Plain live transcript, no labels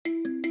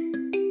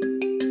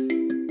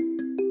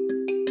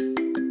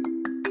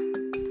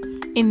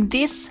In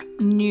this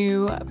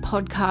new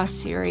podcast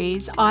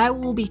series, I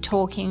will be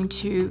talking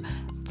to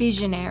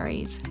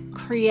visionaries,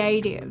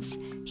 creatives,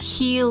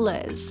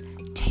 healers,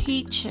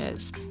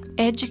 teachers,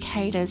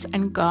 educators,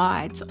 and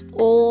guides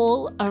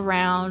all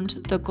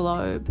around the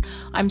globe.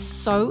 I'm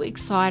so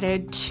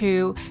excited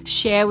to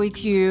share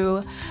with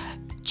you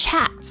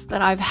chats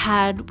that I've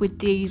had with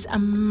these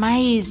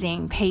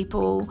amazing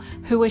people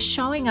who are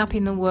showing up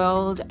in the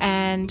world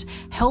and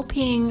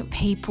helping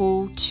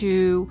people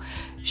to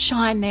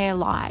shine their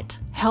light,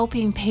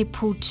 helping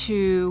people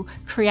to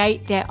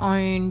create their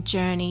own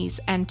journeys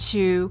and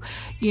to,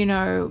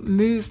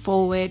 move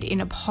forward in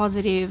a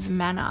positive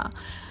manner.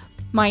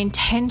 My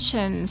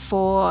intention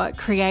for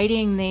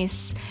creating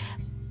this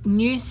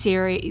new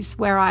series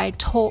where I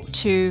talk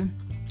to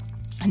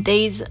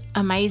these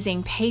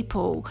amazing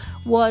people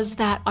was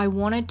that I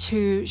wanted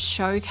to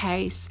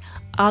showcase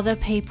other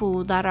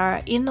people that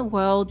are in the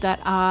world that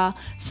are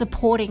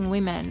supporting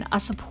women, are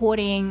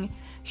supporting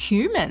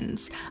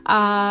humans,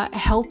 are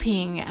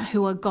helping,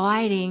 who are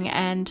guiding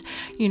and,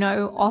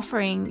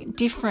 offering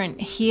different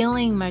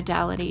healing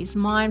modalities,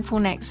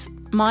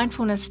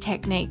 mindfulness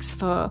techniques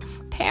for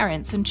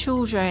parents and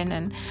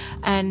children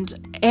and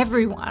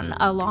everyone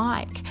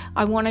alike.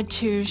 I wanted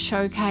to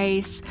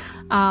showcase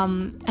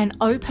and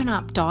open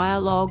up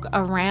dialogue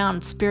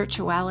around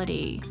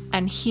spirituality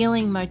and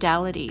healing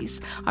modalities.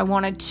 I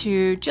wanted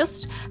to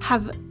just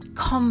have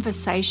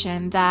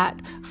conversation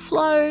that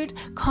flowed,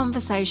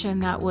 conversation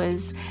that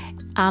was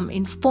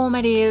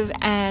informative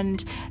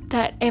and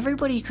that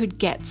everybody could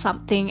get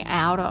something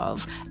out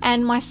of,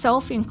 and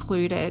myself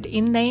included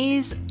in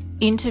these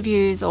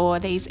interviews or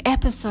these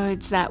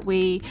episodes that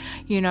we,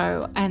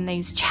 and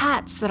these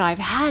chats that I've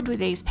had with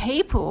these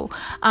people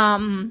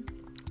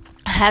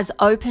has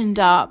opened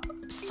up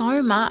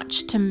so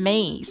much to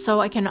me.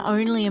 So I can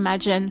only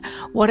imagine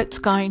what it's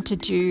going to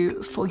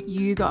do for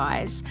you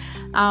guys.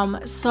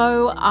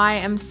 So I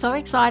am so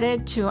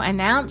excited to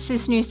announce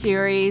this new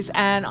series,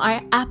 and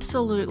I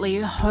absolutely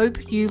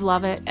hope you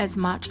love it as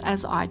much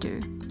as I do.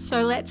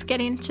 So let's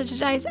get into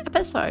today's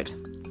episode.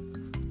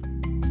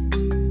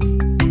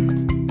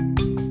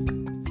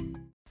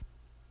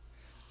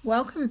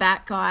 Welcome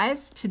back,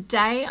 guys.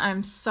 Today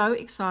I'm so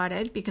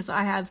excited because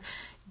I have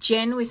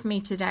Jen with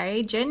me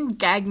today. Jen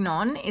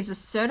Gagnon is a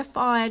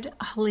certified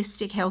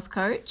holistic health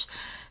coach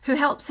who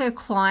helps her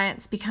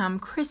clients become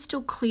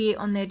crystal clear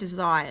on their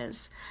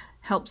desires,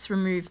 helps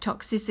remove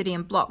toxicity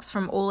and blocks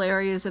from all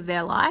areas of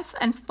their life,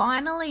 and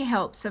finally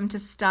helps them to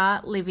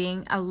start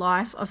living a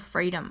life of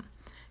freedom.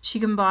 She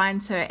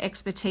combines her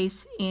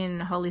expertise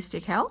in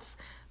holistic health,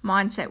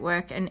 mindset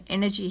work, and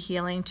energy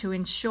healing to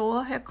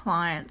ensure her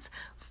clients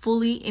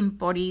fully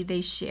embody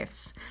these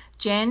shifts.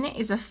 Jen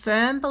is a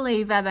firm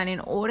believer that in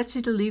order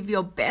to live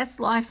your best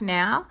life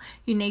now,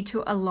 you need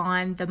to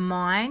align the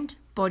mind,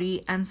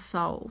 body, and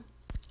soul.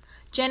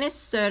 Jen is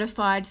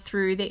certified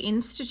through the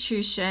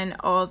Institution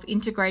of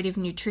Integrative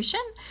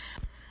Nutrition,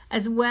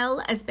 as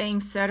well as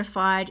being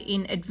certified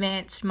in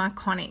Advanced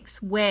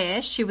Marconics,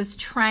 where she was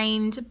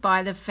trained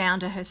by the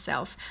founder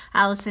herself,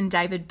 Alison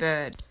David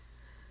Bird.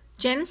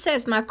 Jen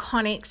says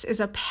Marconics is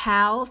a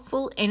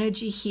powerful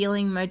energy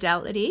healing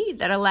modality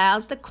that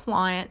allows the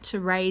client to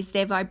raise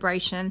their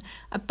vibration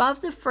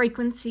above the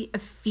frequency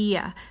of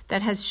fear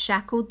that has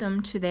shackled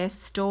them to their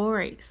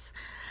stories.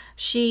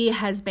 She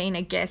has been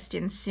a guest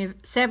in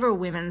several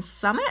women's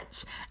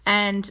summits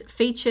and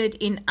featured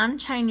in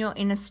Unchain Your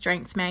Inner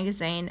Strength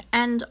magazine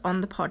and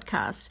on the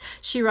podcast.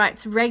 She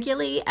writes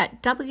regularly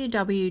at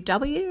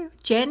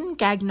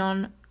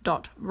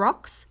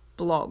www.jengagnon.rocks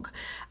blog.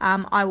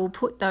 I will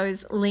put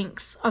those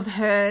links of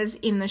hers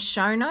in the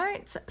show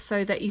notes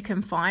so that you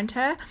can find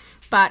her.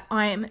 But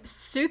I am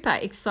super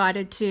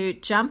excited to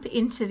jump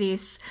into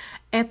this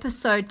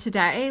episode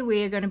today.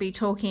 We are going to be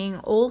talking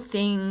all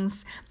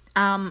things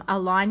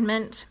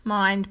alignment,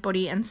 mind,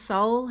 body, and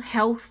soul,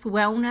 health,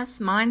 wellness,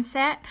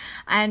 mindset,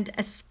 and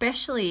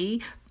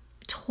especially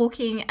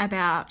talking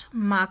about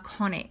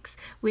Marconics,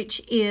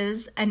 which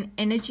is an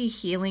energy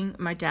healing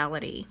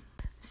modality.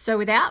 So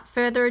without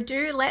further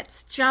ado,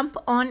 let's jump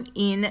on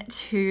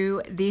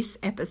into this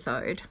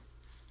episode.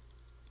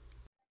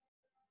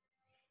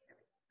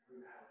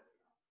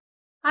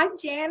 Hi,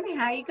 Jen.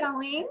 How are you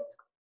going?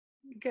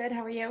 Good.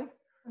 How are you?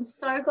 I'm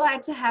so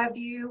glad to have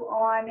you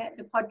on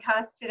the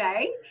podcast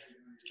today.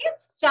 To get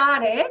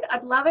started,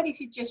 I'd love it if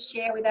you just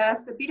share with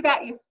us a bit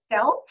about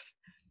yourself.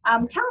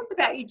 Tell us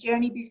about your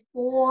journey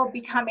before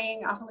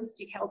becoming a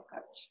holistic health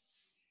coach.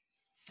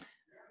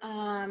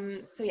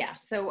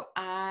 So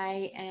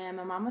I am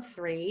a mom of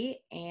 3,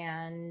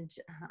 and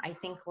I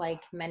think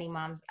like many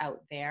moms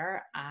out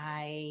there,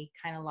 I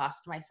kind of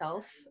lost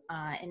myself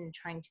in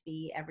trying to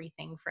be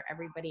everything for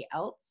everybody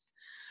else.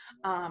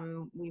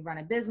 We run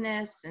a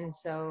business, and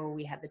so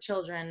we had the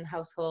children,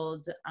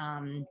 household,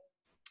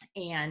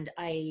 and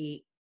I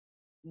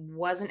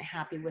wasn't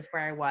happy with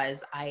where I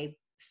was. I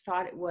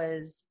thought it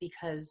was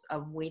because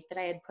of weight that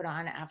I had put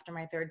on after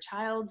my third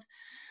child.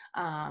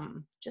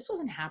 Just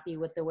wasn't happy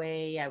with the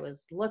way I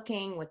was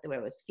looking, with the way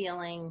I was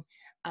feeling.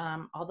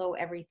 Although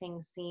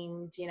everything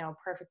seemed,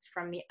 perfect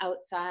from the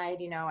outside,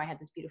 I had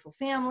this beautiful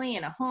family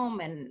and a home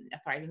and a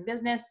thriving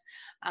business.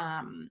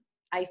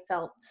 I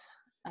felt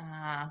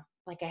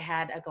like I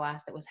had a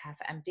glass that was half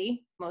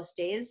empty most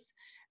days,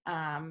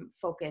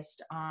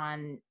 focused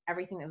on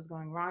everything that was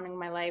going wrong in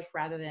my life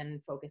rather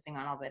than focusing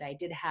on all that I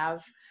did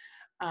have.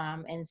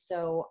 And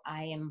so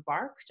I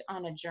embarked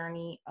on a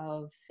journey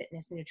of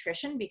fitness and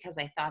nutrition because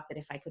I thought that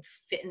if I could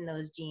fit in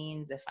those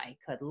jeans, if I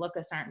could look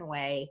a certain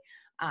way,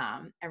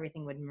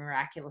 everything would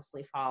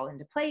miraculously fall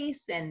into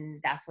place.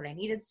 And that's what I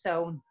needed.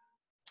 So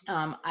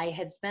I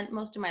had spent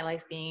most of my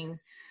life being,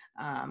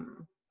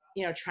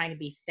 trying to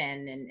be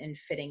thin and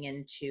fitting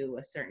into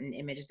a certain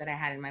image that I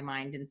had in my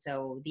mind. And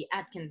so the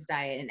Atkins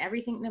diet and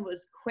everything that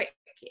was quick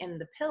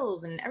and the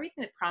pills and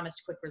everything that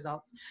promised quick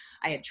results,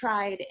 I had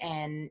tried.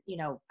 And,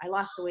 I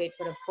lost the weight.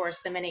 But of course,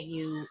 the minute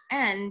you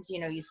end,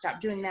 you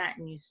stop doing that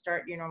and you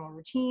start your normal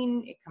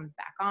routine, it comes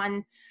back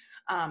on.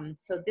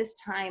 So this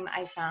time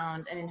I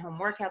found an in-home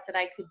workout that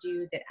I could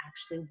do that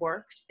actually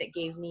worked, that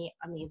gave me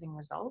amazing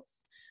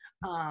results.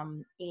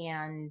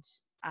 And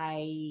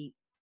I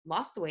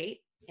lost the weight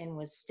and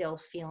was still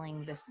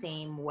feeling the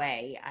same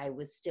way. I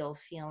was still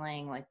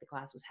feeling like the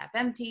glass was half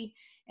empty,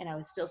 and I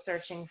was still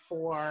searching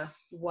for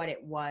what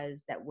it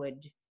was that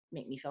would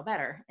make me feel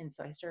better. And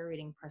so I started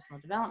reading personal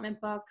development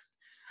books.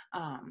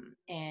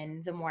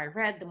 And the more I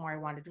read, the more I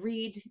wanted to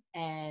read.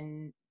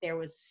 And there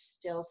was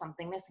still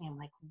something missing. I'm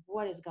like,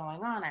 what is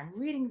going on? I'm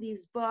reading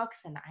these books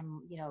and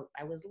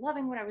I was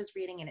loving what I was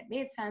reading and it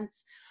made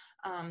sense.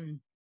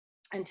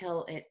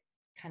 Until it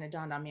kind of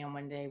dawned on me on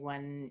one day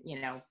when,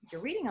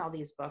 you're reading all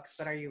these books,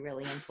 but are you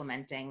really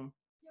implementing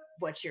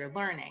what you're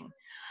learning?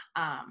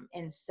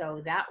 And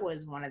so that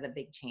was one of the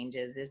big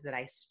changes, is that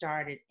I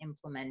started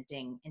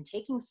implementing and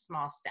taking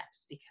small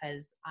steps,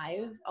 because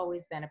I've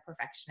always been a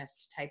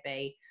perfectionist, type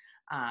A,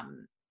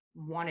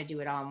 want to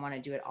do it all and want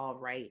to do it all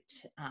right.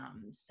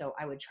 So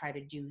I would try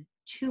to do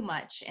too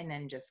much and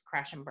then just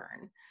crash and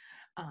burn.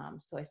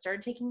 So I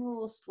started taking a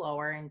little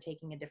slower and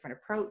taking a different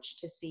approach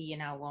to see,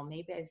 well,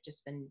 maybe I've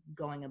just been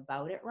going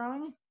about it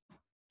wrong.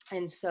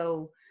 And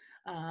so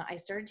I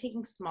started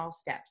taking small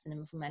steps and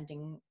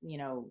implementing,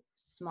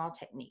 small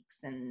techniques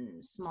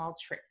and small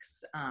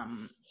tricks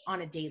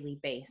on a daily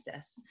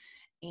basis.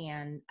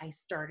 And I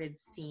started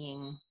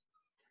seeing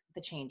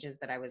the changes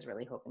that I was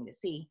really hoping to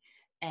see.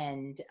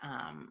 And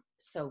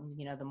so,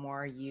 the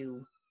more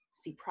you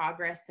see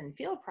progress and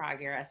feel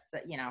progress,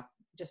 that,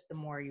 just the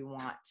more you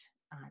want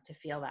to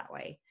feel that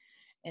way.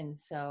 And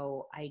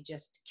so I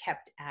just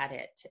kept at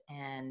it.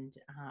 And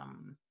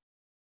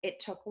it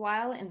took a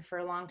while. And for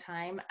a long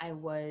time, I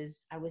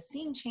was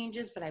seeing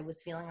changes, but I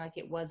was feeling like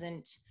it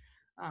wasn't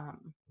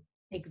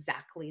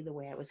exactly the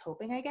way I was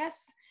hoping, I guess.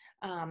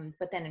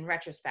 But then in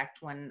retrospect,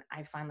 when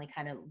I finally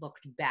kind of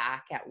looked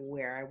back at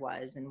where I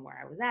was and where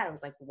I was at, I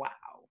was like, wow,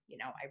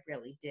 I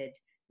really did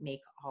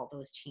make all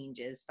those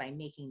changes by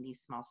making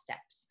these small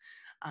steps.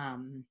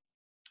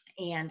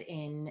 And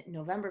in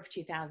November of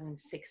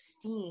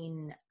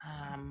 2016,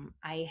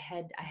 I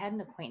had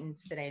an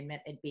acquaintance that I had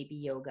met at Baby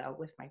Yoga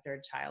with my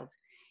third child.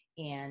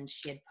 And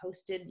she had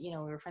posted, we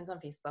were friends on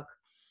Facebook,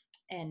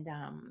 and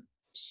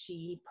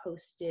she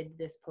posted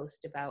this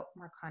post about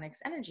Marconics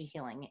energy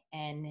healing.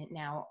 And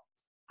now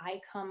I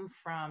come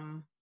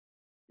from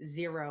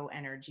zero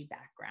energy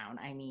background.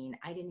 I mean,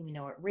 I didn't even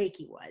know what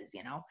Reiki was,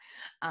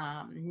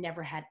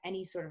 never had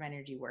any sort of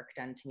energy work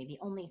done to me. The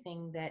only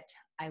thing that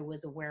I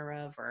was aware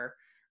of, or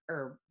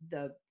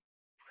the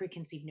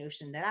preconceived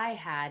notion that I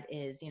had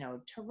is,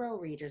 tarot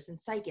readers and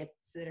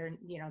psychics that are,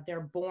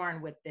 they're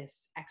born with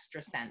this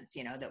extra sense,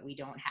 that we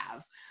don't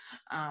have.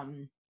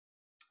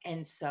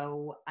 And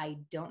so I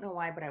don't know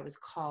why, but I was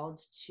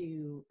called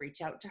to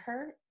reach out to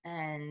her.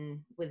 And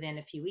within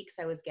a few weeks,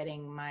 I was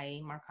getting my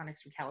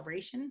Marconics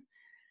recalibration.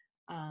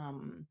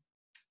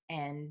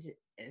 And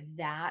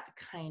that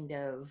kind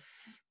of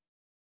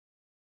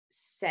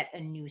set a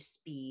new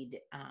speed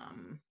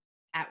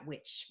at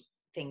which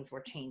things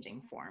were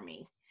changing for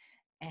me.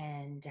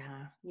 And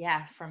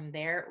from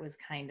there, it was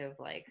kind of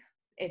like,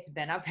 it's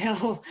been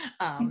uphill.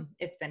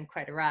 It's been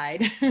quite a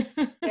ride.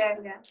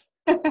 Yeah.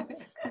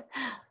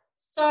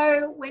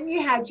 So when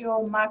you had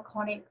your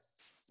Marconics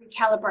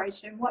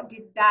recalibration, what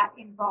did that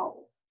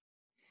involve?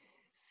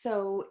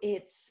 So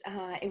it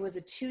was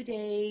a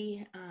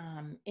 2-day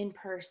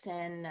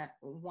in-person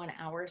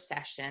 1-hour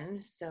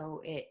session.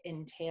 So it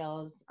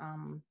entails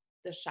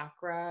the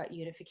chakra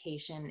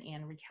unification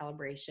and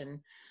recalibration.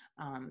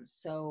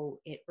 So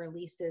it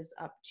releases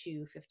up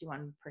to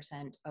 51%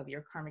 of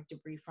your karmic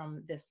debris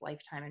from this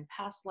lifetime and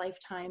past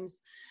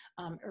lifetimes.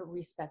 It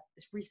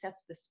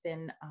resets the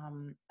spin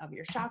of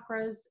your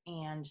chakras.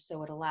 And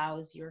so it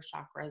allows your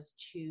chakras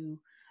to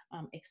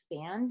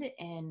expand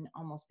and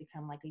almost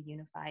become like a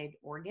unified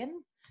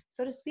organ,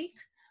 so to speak.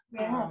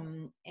 Yeah.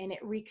 And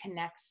it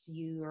reconnects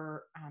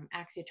your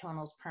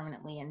axiotonals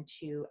permanently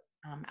into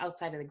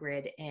outside of the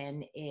grid,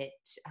 and it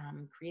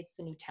creates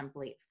the new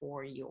template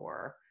for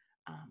your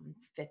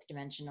fifth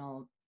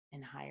dimensional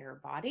and higher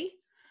body.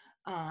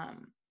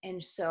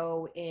 And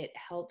so it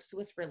helps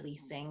with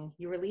releasing.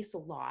 You release a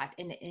lot,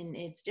 and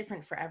it's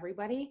different for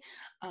everybody.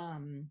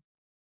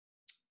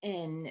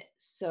 And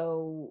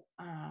so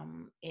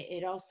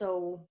it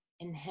also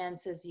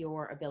enhances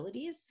your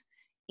abilities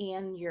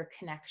and your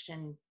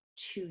connection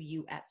to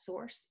you at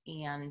source,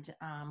 and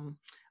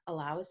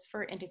allows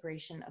for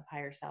integration of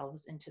higher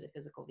selves into the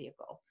physical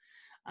vehicle.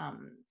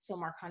 So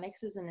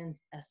Marconics is an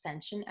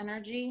ascension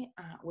energy,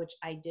 which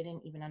I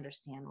didn't even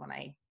understand when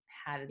I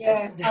had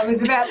this. I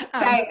was about to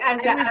say,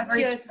 as the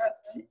average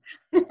person.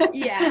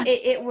 Yeah,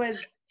 it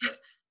was.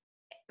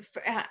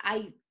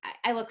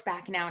 I look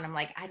back now and I'm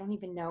like, I don't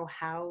even know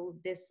how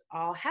this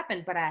all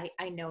happened, but I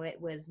know it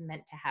was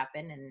meant to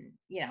happen, and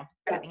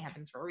everything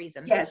happens for a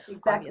reason. Yes,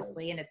 exactly.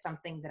 Obviously, and it's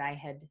something that I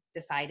had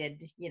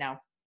decided,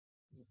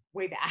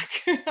 way back.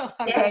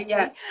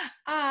 Yeah.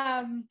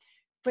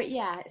 But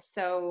yeah,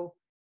 so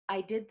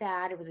I did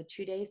that. It was a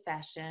 2-day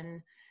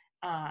session.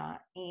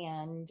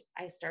 And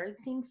I started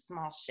seeing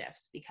small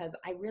shifts because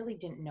I really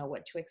didn't know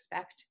what to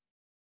expect.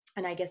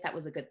 And I guess that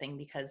was a good thing,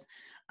 because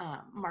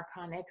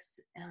Marconics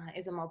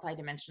is a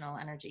multidimensional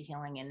energy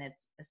healing, and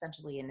it's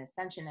essentially an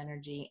ascension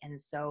energy. And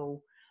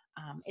so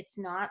it's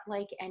not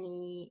like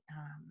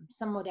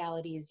some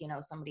modalities,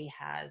 somebody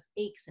has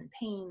aches and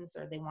pains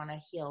or they want to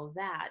heal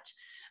that,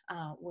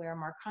 where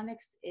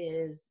Marconics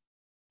is,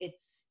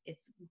 it's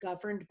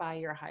governed by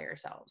your higher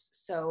selves.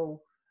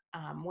 So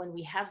when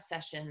we have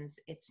sessions,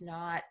 it's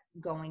not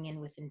going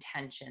in with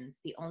intentions.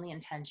 The only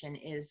intention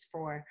is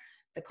for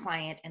the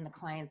client, and the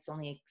client's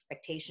only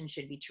expectation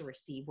should be to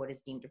receive what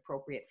is deemed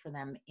appropriate for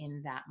them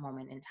in that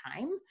moment in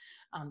time,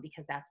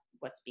 because that's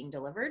what's being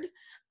delivered.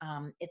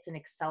 It's an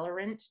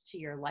accelerant to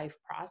your life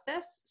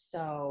process.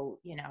 So,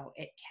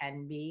 it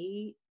can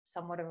be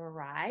somewhat of a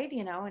ride,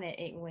 and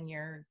when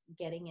you're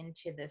getting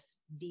into this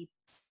deep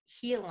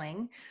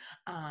healing,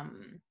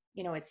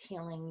 it's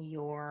healing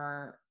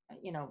your,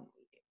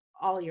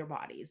 all your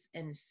bodies.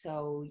 And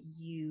so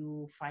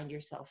you find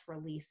yourself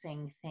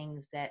releasing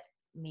things that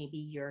maybe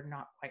you're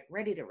not quite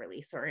ready to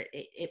release, or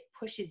it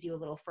pushes you a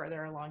little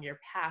further along your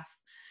path.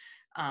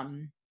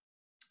 And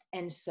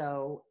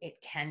so it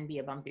can be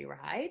a bumpy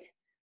ride,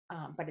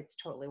 but it's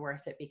totally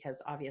worth it, because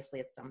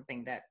obviously it's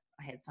something that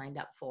I had signed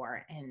up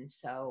for. And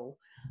so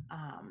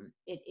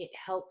it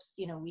helps,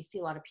 we see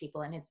a lot of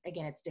people, and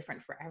it's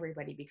different for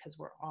everybody, because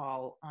we're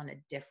all on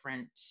a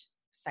different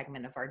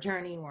segment of our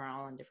journey. We're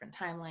all on different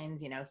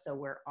timelines, so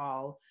we're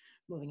all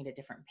moving at a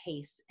different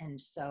pace. And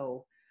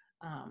so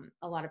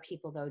a lot of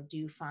people, though,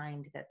 do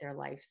find that their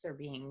lives are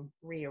being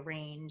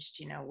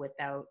rearranged,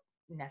 without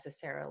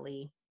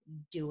necessarily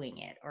doing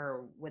it,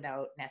 or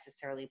without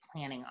necessarily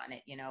planning on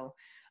it.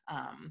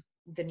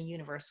 The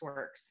universe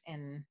works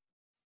in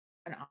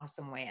an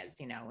awesome way, as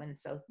and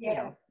so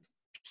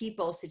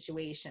people,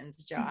 situations,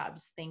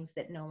 jobs, things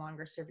that no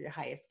longer serve your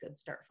highest good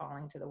start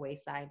falling to the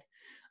wayside.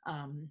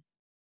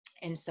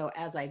 And so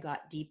as I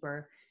got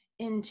deeper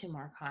into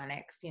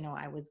Marconics,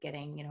 I was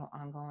getting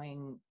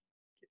ongoing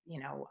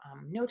no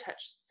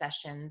touch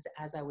sessions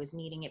as I was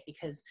needing it,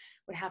 because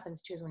what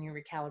happens too is when you're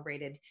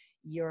recalibrated,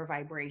 your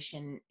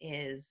vibration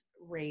is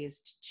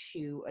raised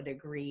to a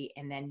degree,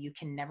 and then you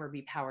can never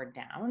be powered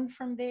down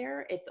from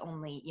there. It's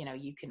only,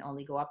 you can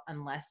only go up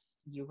unless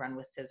you run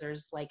with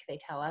scissors, like they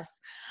tell us,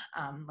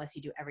 unless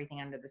you do everything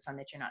under the sun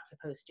that you're not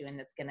supposed to, and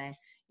that's going to,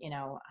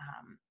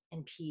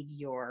 impede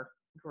your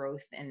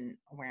growth and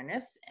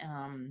awareness.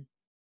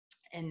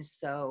 And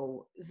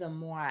so the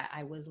more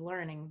I was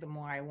learning, the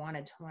more I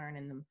wanted to learn,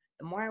 and the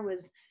more I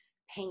was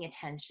paying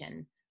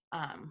attention,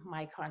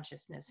 my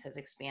consciousness has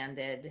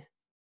expanded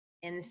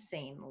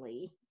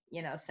insanely,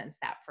 since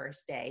that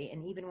first day.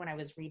 And even when I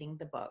was reading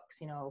the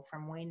books,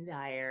 from Wayne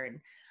Dyer,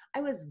 and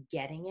I was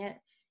getting it,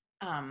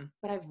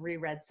 but I've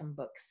reread some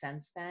books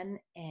since then,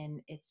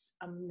 and it's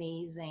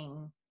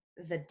amazing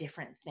the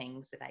different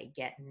things that I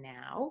get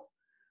now.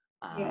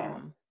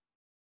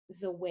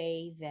 The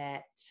way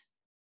that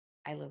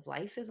I live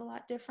life is a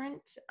lot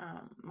different.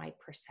 My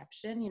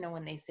perception,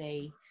 when they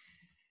say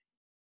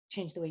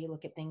change the way you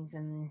look at things,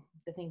 and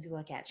the things you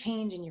look at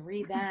change, and you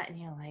read that and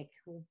you're like,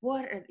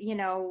 what are,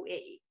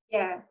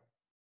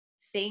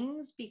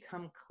 things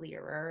become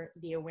clearer.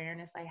 The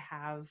awareness I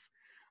have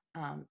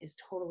is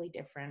totally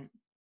different.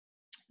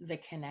 The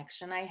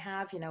connection I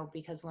have,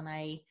 because when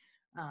I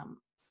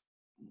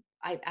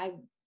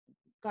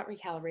got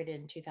recalibrated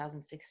in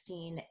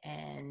 2016,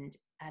 and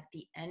at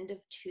the end of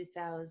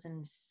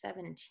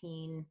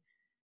 2017,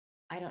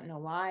 I don't know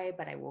why,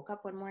 but I woke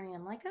up one morning,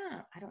 I'm like,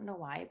 I don't know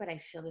why, but I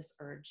feel this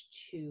urge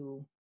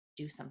to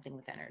do something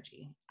with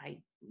energy.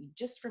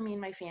 Just for me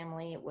and my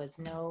family, it was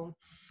no.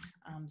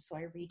 So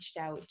I reached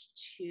out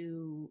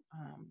to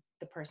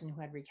the person who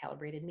had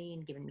recalibrated me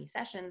and given me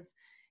sessions.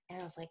 And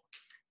I was like,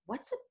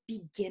 what's a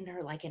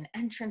beginner, like an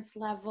entrance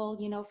level,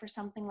 for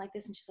something like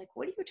this? And she's like,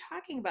 what are you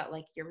talking about?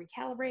 Like, you're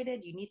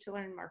recalibrated, you need to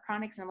learn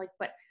Marconics. And I'm like,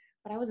 but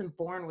I wasn't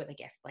born with a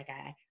gift. Like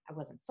I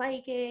wasn't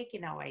psychic,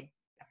 I'm not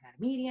not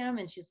a medium.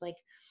 And she's like,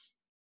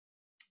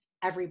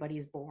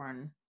 everybody's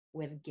born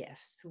with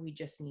gifts. We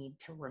just need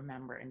to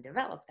remember and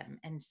develop them.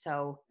 And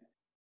so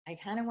I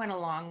kind of went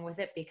along with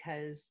it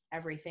because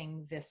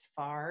everything this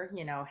far,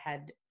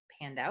 had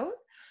panned out.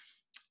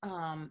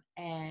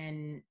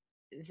 And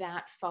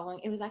that following,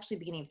 it was actually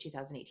beginning of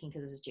 2018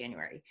 because it was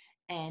January.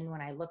 And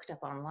when I looked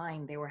up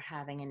online, they were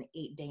having an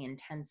 8-day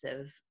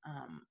intensive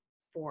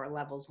for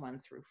levels 1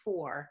 through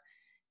 4.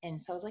 And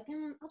so I was like,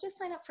 I'll just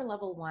sign up for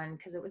level 1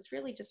 because it was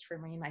really just for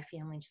me and my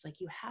family. And she's like,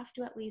 you have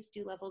to at least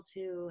do level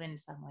 2. And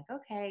so I'm like,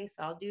 okay,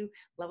 so I'll do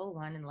level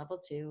 1 and level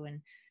 2.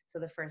 And so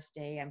the first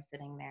day I'm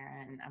sitting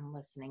there and I'm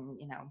listening,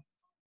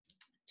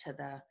 to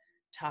the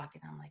talk,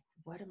 and I'm like,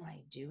 what am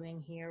I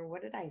doing here?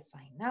 What did I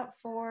sign up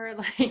for?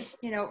 Like,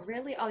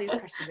 really all these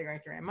questions are going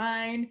through my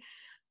mind.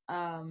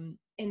 And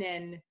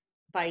then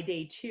by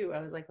day 2, I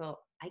was like,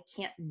 well, I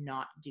can't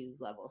not do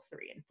level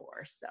 3 and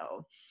 4.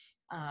 So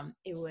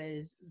it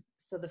was,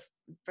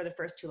 for the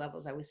first 2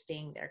 levels, I was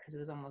staying there because it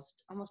was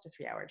almost a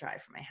 3-hour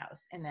drive from my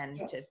house. And then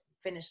to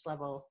finish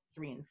level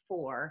 3 and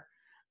 4,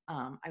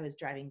 I was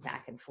driving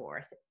back and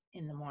forth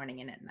in the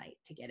morning and at night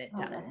to get it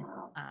done.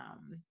 Wow.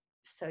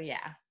 So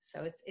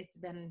it's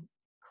been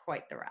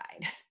quite the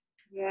ride.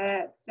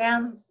 Yeah, it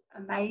sounds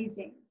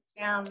amazing.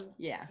 Sounds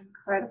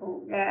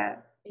incredible. Yeah.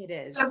 It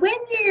is. So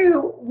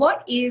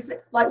what is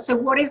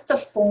the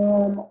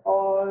form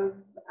of,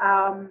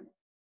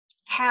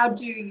 how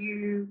do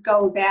you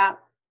go about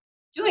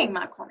doing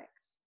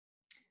Marconics?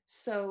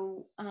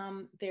 So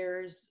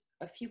there's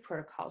a few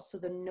protocols. So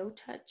the no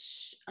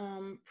touch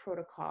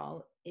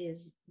protocol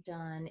is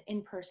done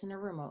in person or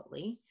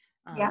remotely.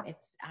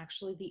 It's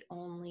actually the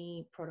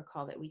only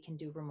protocol that we can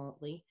do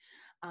remotely.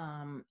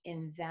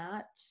 And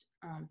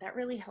that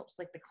really helps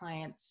like the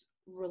clients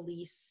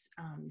release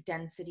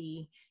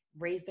density,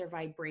 raise their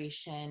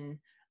vibration.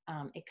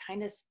 It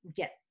kind of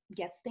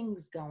gets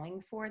things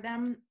going for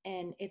them,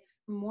 and it's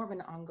more of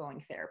an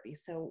ongoing therapy.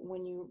 So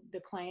when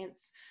the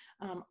clients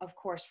of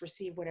course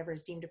receive whatever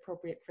is deemed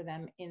appropriate for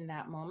them in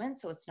that moment,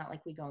 so it's not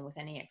like we go in with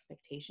any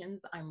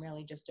expectations. I'm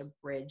really just a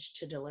bridge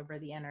to deliver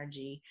the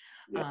energy.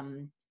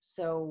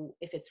 So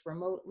if it's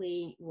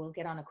remotely, we'll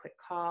get on a quick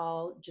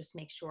call, just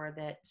make sure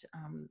that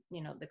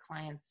the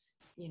clients,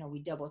 we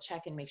double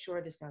check and make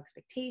sure there's no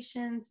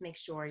expectations, make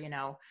sure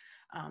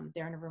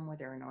they're in a room where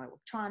there are no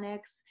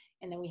electronics.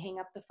 And then we hang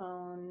up the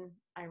phone,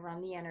 I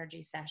run the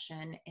energy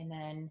session, and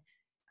then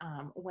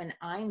when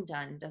I'm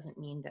done doesn't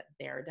mean that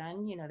they're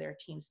done. Their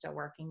team's still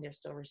working, they're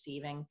still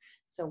receiving.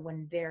 So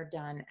when they're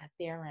done at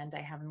their end,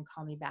 I have them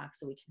call me back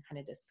so we can kind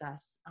of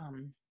discuss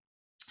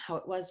how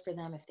it was for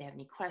them. If they have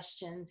any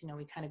questions,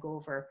 we kind of go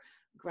over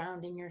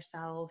grounding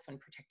yourself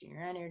and protecting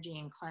your energy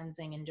and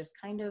cleansing, and just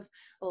kind of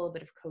a little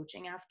bit of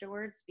coaching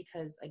afterwards,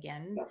 because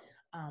again,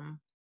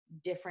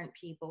 different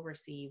people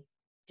receive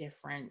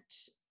different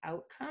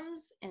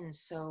outcomes. And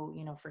so,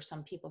 for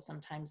some people,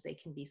 sometimes they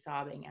can be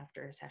sobbing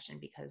after a session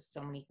because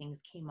so many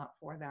things came up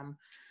for them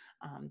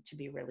to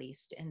be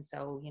released. And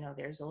so,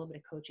 there's a little bit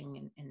of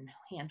coaching and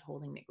hand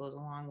holding that goes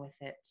along with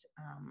it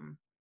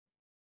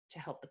to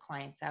help the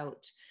clients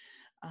out.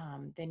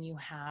 Then you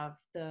have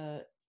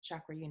the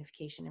chakra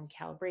unification and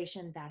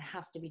calibration that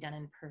has to be done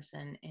in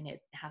person, and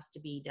it has to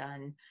be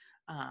done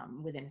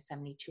within a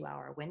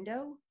 72-hour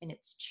window, and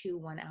it's 2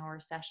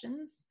 1-hour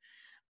sessions.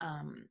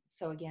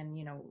 So again,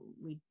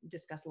 we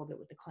discuss a little bit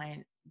with the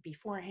client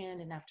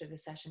beforehand and after the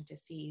session to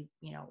see,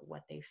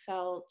 what they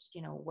felt,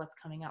 what's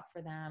coming up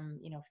for them,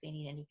 if they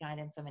need any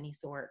guidance of any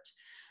sort.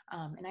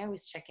 And I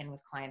always check in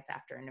with clients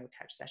after a no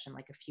touch session,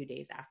 like a few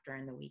days after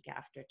and the week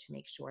after, to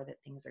make sure that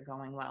things are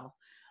going well.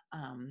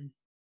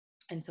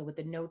 And so with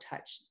the no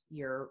touch,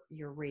 your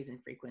raise in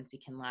frequency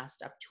can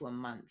last up to a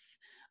month.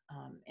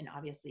 And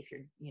obviously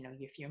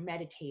if you're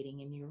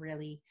meditating and you're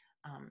really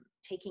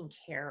taking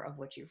care of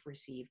what you've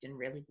received and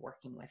really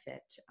working with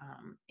it,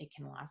 it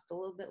can last a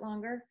little bit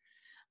longer.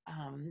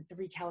 The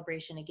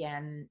recalibration,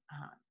 again,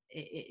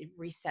 it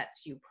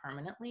resets you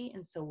permanently.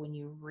 And so when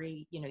you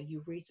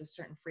reach a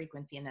certain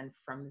frequency, and then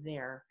from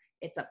there,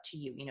 it's up to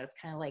you. It's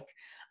kind of like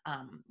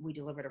we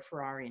delivered a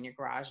Ferrari in your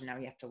garage, and now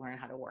you have to learn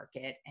how to work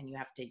it, and you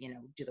have to,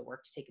 do the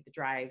work to take it to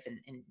drive and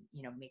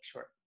make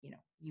sure,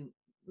 you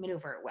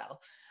maneuver it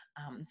well.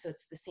 So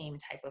it's the same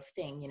type of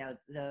thing.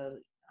 The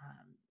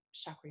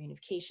chakra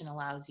unification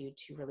allows you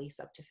to release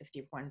up to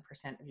 51%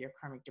 of your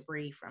karmic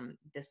debris from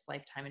this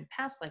lifetime and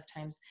past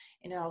lifetimes.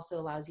 And it also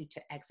allows you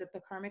to exit the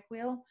karmic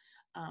wheel,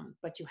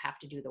 but you have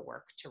to do the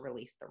work to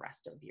release the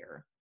rest of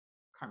your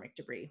karmic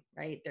debris,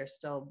 right? There's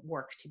still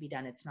work to be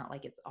done. It's not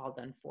like it's all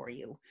done for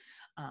you.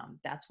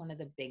 That's one of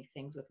the big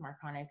things with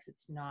Marconics.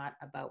 It's not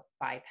about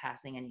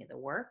bypassing any of the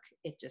work.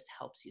 It just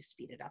helps you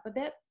speed it up a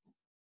bit.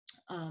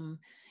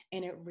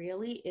 And it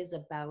really is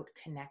about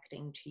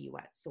connecting to you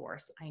at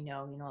source. I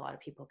know, a lot of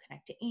people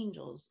connect to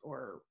angels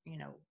or,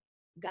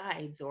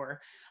 guides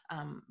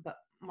but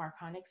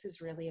Marconics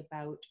is really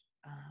about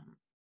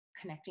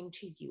connecting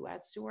to you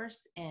at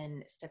source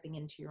and stepping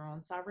into your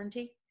own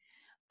sovereignty.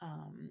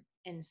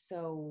 And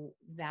so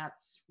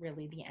that's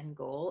really the end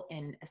goal.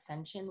 And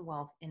ascension,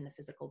 while in the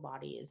physical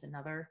body, is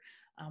another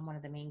one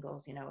of the main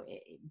goals,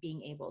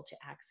 being able to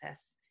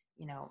access,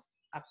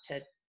 up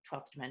to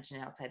 12th dimension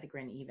outside the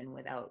grin, even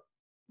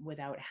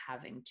without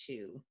having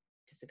to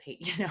dissipate,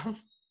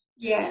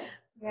 Yeah.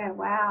 Yeah.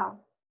 Wow.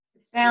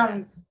 It Yeah.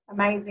 sounds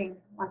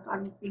amazing. Like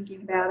I'm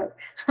thinking about it.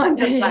 I'm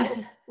just like,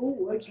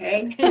 oh,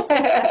 okay.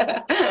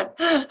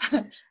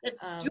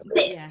 Let's do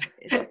Yeah,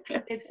 this.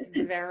 it's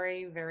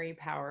very, very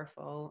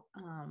powerful.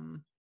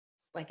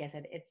 Like I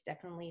said, it's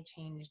definitely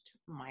changed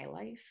my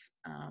life.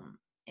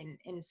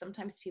 And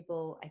sometimes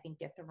people, I think,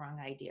 get the wrong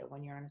idea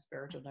when you're on a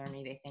spiritual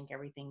journey. They think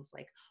everything's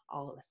like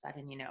all of a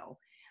sudden,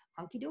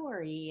 hunky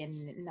dory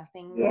and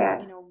nothing,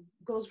 Yeah.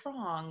 goes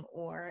wrong,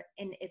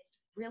 and it's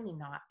really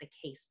not the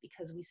case,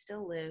 because we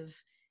still live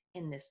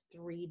in this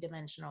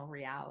 3-dimensional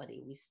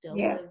reality. We still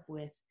Yeah. live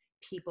with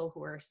people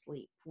who are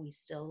asleep. We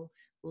still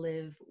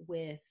live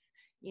with,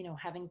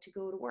 having to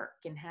go to work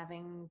and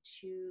having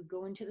to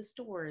go into the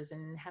stores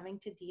and having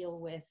to deal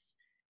with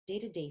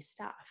day-to-day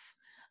stuff.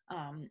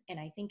 And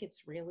I think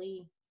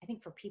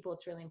for people,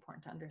 it's really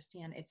important to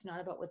understand it's not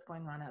about what's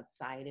going on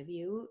outside of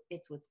you.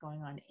 It's what's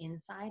going on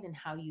inside and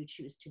how you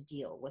choose to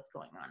deal what's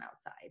going on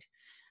outside.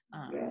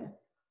 Yeah.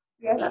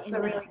 Yeah, that's a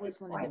And really that good was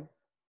one of point.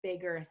 the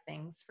bigger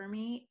things for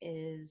me,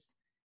 is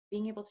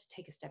being able to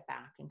take a step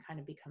back and kind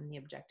of become the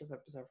objective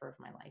observer of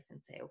my life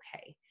and say,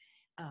 okay,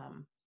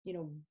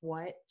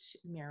 what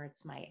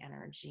merits my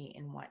energy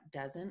and what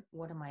doesn't?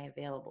 What am I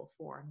available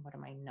for and what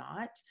am I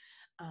not?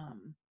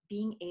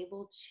 Being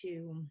able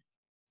to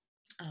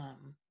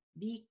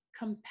be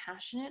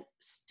compassionate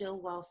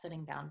still while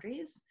setting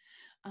boundaries,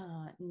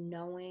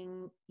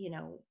 knowing,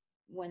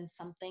 when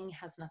something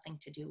has nothing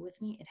to do with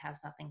me, it has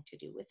nothing to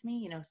do with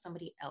me.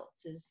 Somebody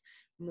else's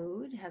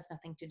mood has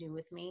nothing to do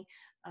with me.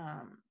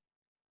 Um,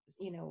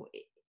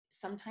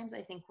 Sometimes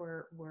I think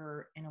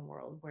we're in a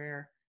world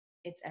where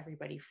it's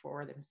everybody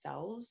for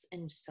themselves,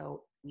 and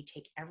so we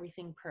take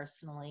everything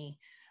personally.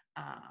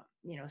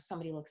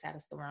 Somebody looks at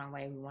us the wrong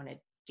way, we want to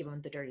give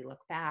them the dirty look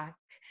back,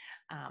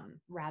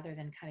 rather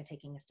than kind of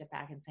taking a step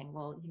back and saying,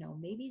 well,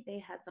 maybe they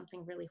had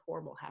something really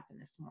horrible happen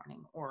this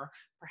morning, or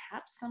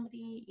perhaps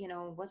somebody,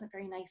 wasn't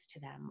very nice to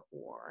them,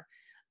 or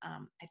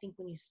I think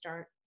when you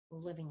start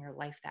living your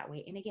life that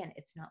way, and again,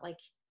 it's not like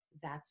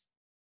that's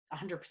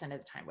 100% of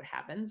the time what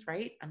happens,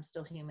 right? I'm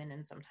still human,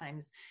 and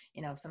sometimes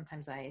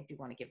I do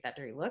want to give that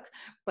dirty look,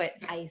 but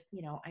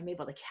I'm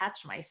able to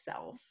catch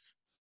myself,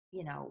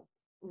 you know,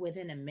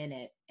 within a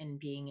minute, and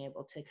being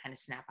able to kind of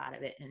snap out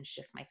of it and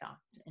shift my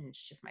thoughts and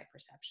shift my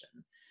perception.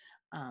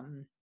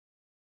 Um,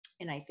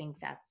 and I think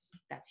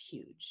that's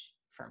huge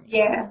for me.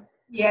 Yeah.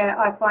 Yeah,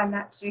 I find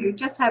that too.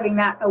 Just having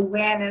that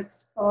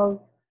awareness of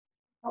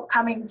not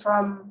coming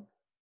from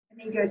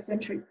an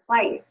egocentric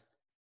place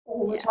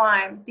all the Yes.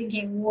 time,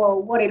 thinking, well,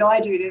 what did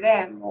I do to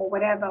them or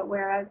whatever,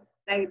 whereas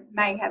they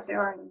may have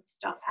their own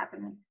stuff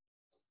happening.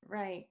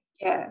 Right.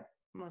 Yeah.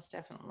 Most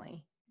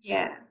definitely.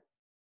 Yeah.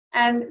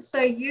 And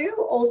so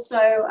you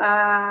also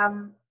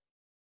are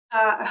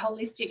a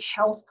holistic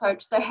health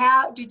coach. So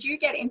how did you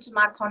get into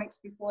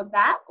Myconics before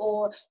that,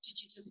 or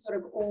did you just did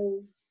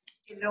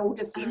it all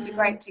just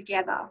integrate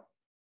together?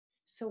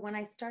 So when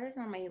I started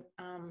on my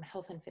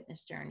health and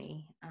fitness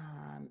journey,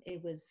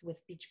 it was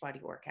with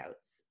Beachbody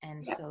workouts.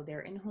 And so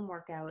they're in-home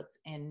workouts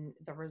and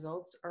the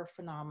results are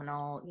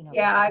phenomenal. They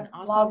have an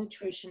awesome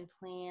nutrition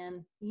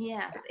plan.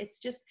 Yes, it's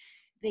just,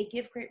 they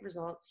give great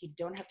results. You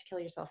don't have to kill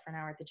yourself for an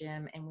hour at the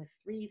gym. And with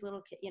 3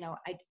 little kids,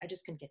 I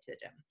just couldn't get to the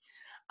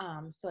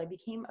gym. So I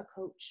became a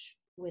coach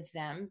with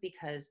them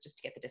just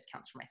to get the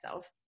discounts for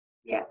myself.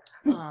 Yeah.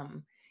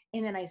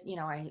 And then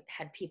I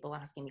had people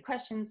asking me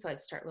questions, so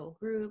I'd start little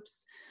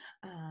groups.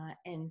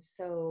 And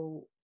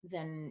so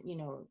then,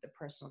 the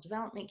personal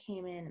development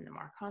came in and the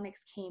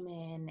Myconics came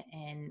in,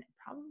 and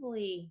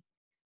probably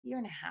a year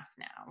and a half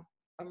now,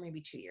 or maybe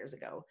 2 years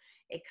ago,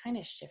 it kind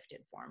of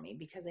shifted for me,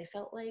 because I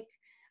felt like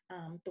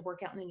the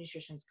workout and the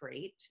nutrition's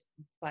great,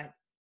 but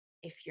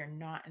if you're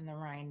not in the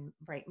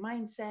right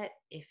mindset,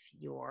 if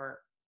your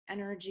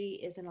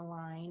energy isn't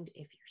aligned,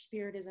 if your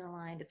spirit isn't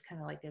aligned, it's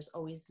kind of like there's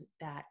always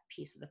that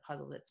piece of the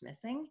puzzle that's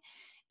missing.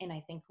 And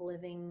I think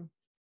living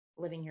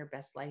your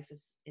best life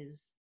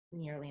is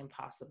nearly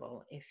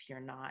impossible if you're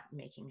not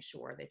making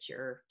sure that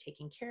you're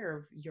taking care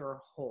of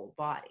your whole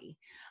body.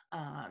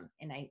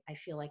 And I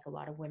feel like a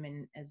lot of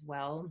women as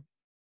well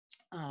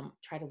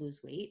try to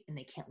lose weight, and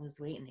they can't lose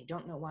weight, and they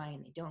don't know why,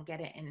 and they don't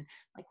get it. And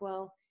like,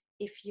 well,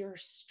 if you're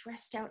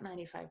stressed out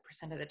 95%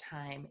 of the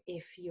time,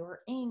 if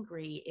you're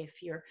angry,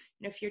 if you're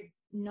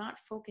not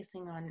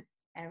focusing on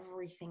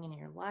everything in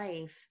your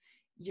life,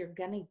 you're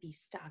going to be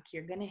stuck.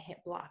 You're going to hit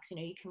blocks.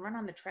 You can run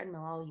on the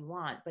treadmill all you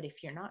want, but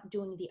if you're not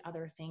doing the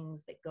other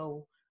things that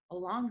go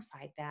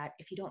alongside that,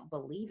 if you don't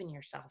believe in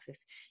yourself,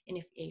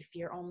 if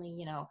you're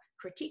only,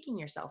 critiquing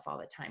yourself all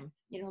the time,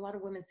 a lot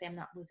of women say, I'm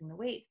not losing the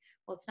weight.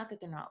 Well, it's not that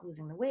they're not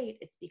losing the weight.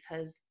 It's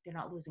because they're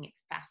not losing it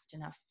fast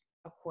enough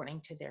according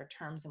to their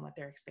terms and what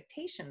their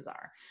expectations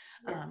are.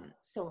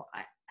 So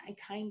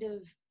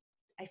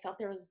I I felt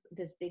there was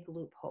this big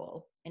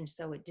loophole. And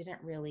so it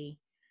didn't really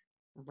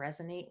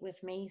resonate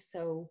with me.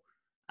 So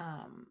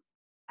um,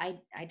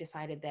 I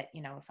decided that,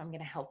 you know, if I'm going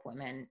to help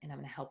women and I'm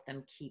going to help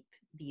them keep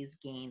these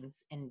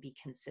gains and be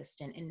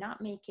consistent and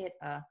not make it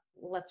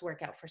let's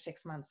work out for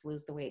 6 months,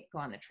 lose the weight, go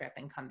on the trip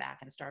and come back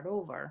and start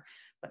over,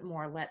 but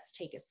more, let's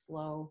take it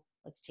slow.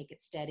 Let's take it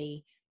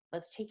steady.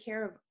 Let's take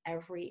care of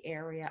every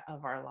area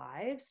of our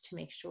lives to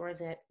make sure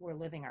that we're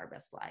living our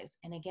best lives.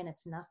 And again,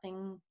 it's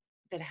nothing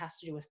that has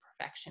to do with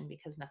perfection,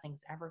 because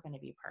nothing's ever going to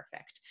be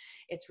perfect.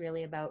 It's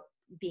really about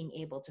being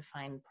able to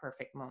find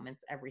perfect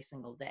moments every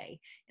single day.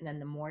 And then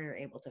the more you're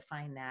able to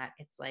find that,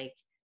 it's like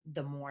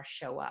the more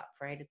show up,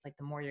 right? It's like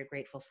the more you're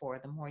grateful for,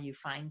 the more you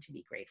find to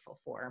be grateful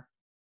for.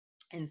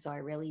 And so I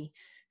really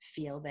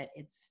feel that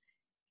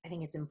I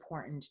think it's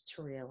important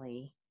to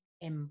really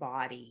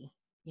embody,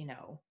 you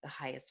know, the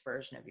highest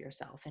version of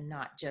yourself, and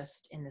not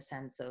just in the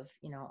sense of,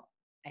 you know,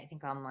 I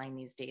think online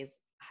these days,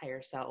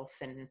 higher self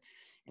and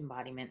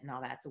embodiment and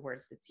all that's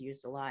words that's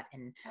used a lot.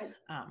 And,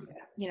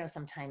 you know,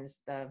 sometimes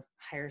the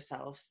higher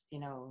selves, you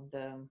know,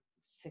 the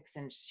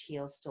 6-inch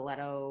heel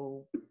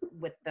stiletto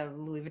with the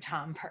Louis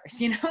Vuitton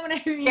purse, you know what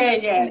I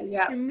mean?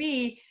 Yeah.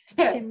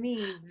 To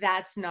me,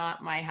 that's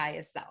not my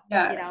highest self,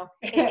 No. you know,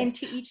 and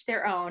to each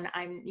their own.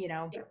 I'm, you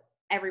know, Yeah.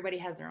 everybody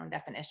has their own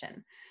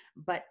definition,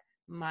 but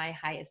my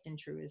highest and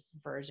truest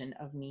version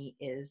of me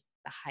is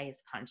the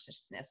highest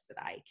consciousness that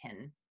I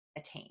can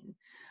attain.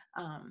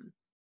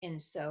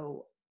 And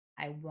so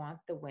I want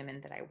the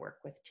women that I work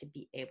with to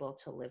be able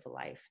to live a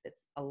life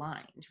that's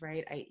aligned,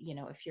 right? You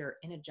know, if you're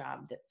in a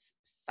job that's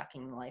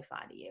sucking the life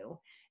out of you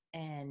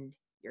and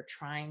you're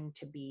trying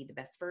to be the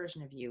best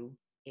version of you,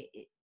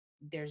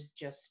 there's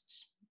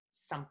just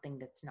something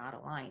that's not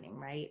aligning,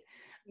 right?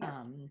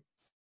 Yeah.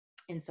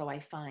 And so I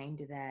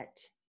find that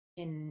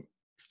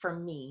for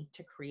me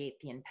to create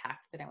the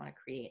impact that I want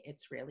to create,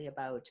 it's really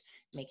about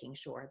making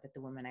sure that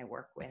the women I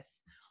work with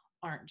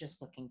aren't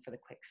just looking for the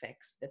quick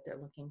fix, that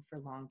they're looking for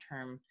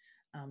long-term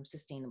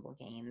sustainable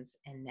gains,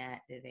 and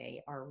that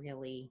they are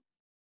really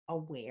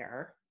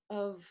aware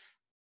of,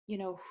 you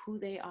know, who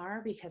they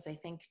are. Because I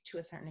think to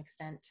a certain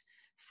extent,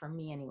 for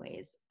me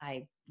anyways,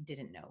 I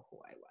didn't know who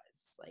I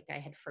was. Like I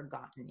had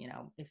forgotten, you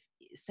know, if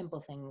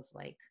simple things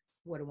like,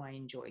 what do I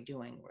enjoy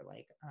doing, were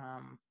like,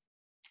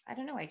 I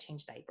don't know, I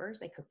change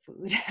diapers, I cook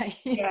food.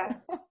 Yeah.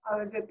 I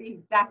was at the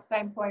exact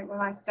same point when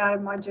I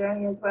started my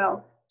journey as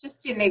well.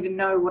 Just didn't even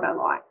know what I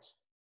liked,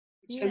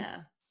 which is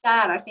Yeah.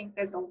 sad. I think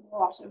there's a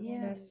lot of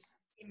women Yes.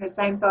 in the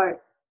same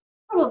boat,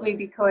 probably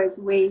because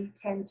we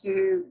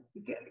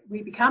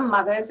become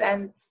mothers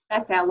and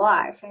that's our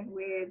life, and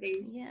we're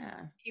these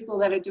Yeah. people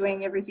that are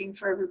doing everything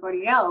for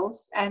everybody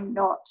else and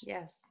not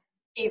Yes.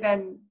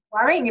 even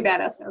worrying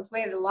about ourselves.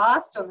 We're the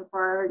last on the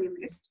priority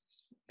list.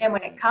 Then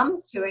when it Right.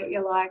 comes to it,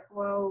 you're like,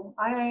 well,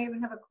 I don't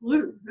even have a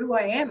clue who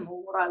I am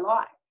or what I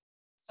like.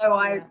 So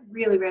I Yeah.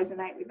 really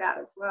resonate with that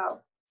as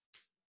well.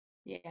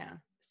 Yeah.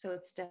 So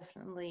it's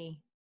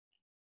definitely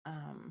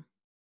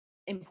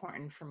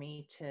important for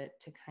me to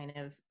kind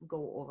of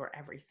go over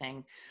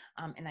everything.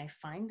 And I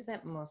find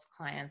that most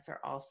clients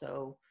are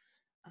also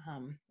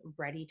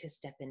ready to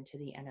step into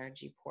the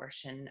energy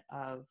portion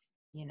of,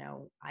 you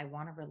know, I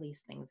want to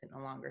release things that no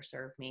longer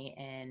serve me.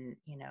 And,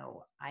 you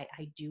know,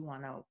 I do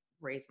want to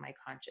raise my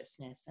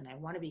consciousness and I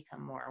want to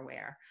become more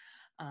aware.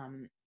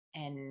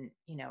 And,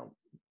 you know,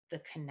 the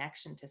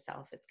connection to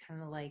self, it's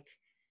kind of like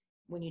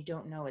when you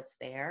don't know it's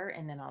there,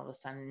 and then all of a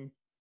sudden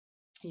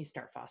you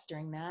start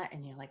fostering that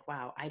and you're like,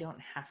 wow, I don't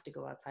have to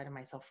go outside of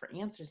myself for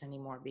answers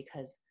anymore,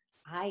 because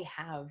I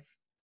have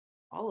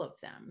all of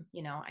them.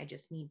 You know, I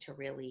just need to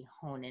really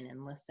hone in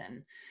and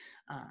listen.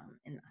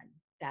 And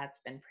that's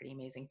been pretty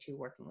amazing too,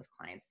 working with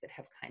clients that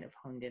have kind of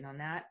honed in on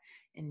that.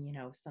 And, you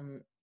know,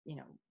 some, you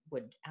know,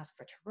 would ask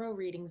for tarot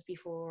readings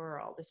before,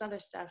 all this other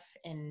stuff.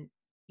 And,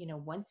 you know,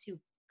 once you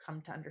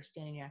come to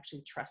understand and you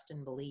actually trust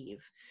and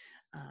believe,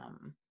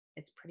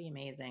 it's pretty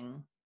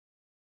amazing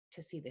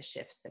to see the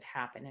shifts that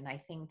happen. And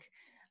I think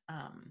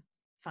um,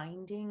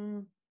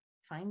 finding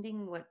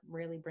what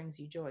really brings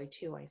you joy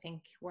too. I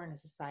think we're in a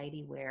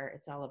society where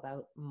it's all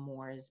about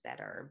more is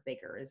better,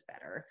 bigger is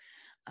better,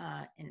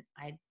 and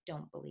I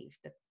don't believe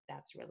that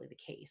that's really the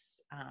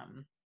case.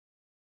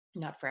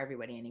 Not for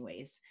everybody,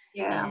 anyways.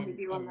 Yeah, I'm with And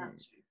you on that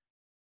too.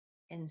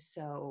 and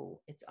so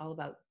it's all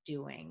about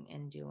doing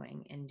and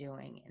doing and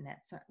doing. And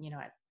that's, you know,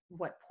 at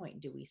what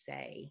point do we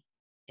say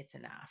it's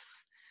enough?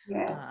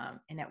 Yeah.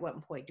 And at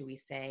what point do we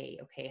say,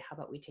 okay, how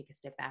about we take a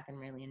step back and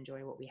really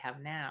enjoy what we have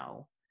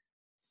now,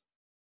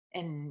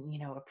 and, you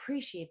know,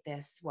 appreciate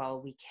this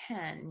while we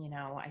can. You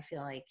know, I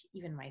feel like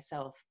even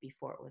myself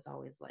before, it was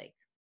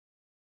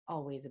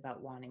always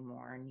about wanting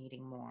more,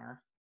 needing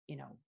more, you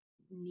know,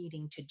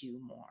 needing to do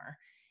more.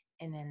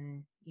 And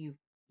then you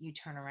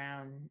turn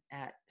around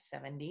at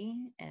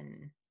 70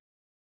 and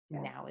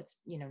Yeah. now it's,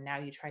 you know, now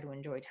you try to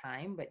enjoy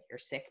time, but you're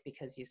sick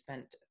because you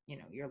spent, you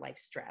know, your life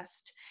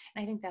stressed.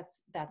 And I think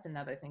that's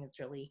another thing that's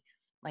really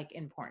like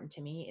important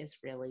to me,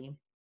 is really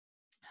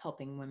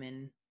helping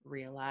women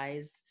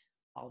realize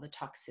all the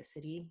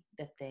toxicity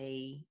that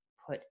they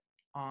put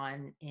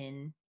on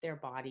in their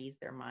bodies,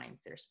 their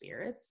minds, their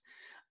spirits,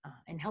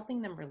 and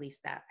helping them release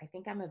that. I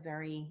think I'm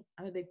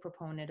a big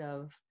proponent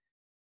of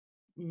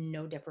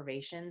no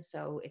deprivation.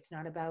 So it's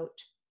not about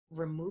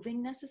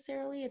removing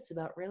necessarily, it's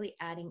about really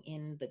adding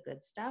in the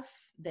good stuff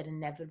that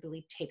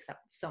inevitably takes up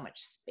so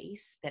much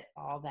space that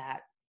all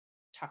that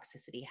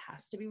toxicity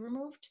has to be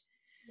removed.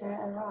 Yeah,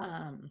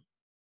 right.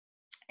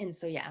 And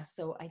so, yeah,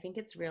 so I think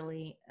it's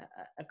really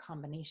a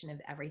combination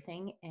of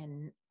everything.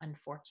 And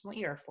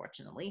unfortunately, or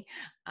fortunately,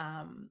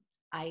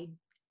 I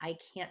I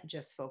can't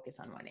just focus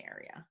on one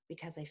area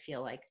because I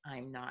feel like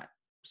I'm not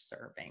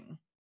serving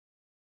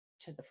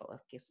to the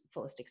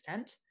fullest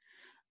extent.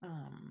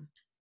 Um,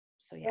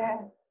 so yeah. Yeah,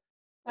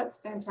 that's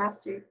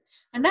fantastic.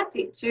 And that's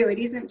it too. It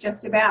isn't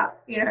just about,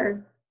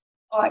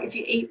 oh, if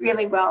you eat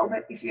really well,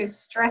 but if you're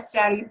stressed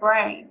out of your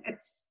brain,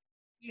 it's,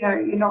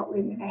 you're not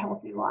living a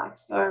healthy life.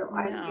 So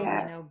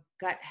No,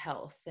 gut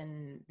health,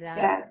 and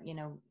that,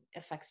 yeah,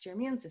 affects your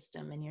immune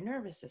system and your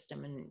nervous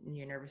system, and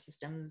your nervous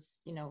system's,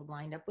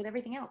 lined up with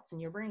everything else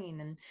in your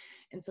brain.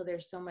 And so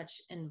there's so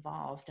much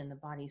involved, and the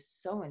body's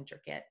so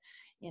intricate,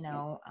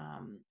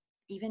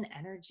 even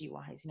energy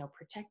wise,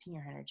 protecting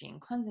your energy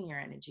and cleansing your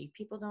energy.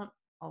 People don't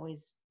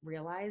always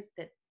realize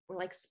that we're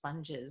like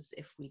sponges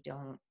if we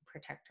don't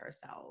protect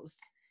ourselves.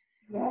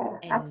 yeah,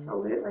 And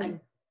absolutely.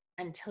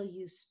 until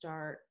you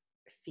start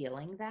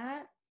feeling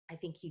that, I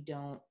think you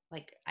don't,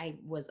 like, I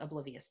was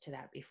oblivious to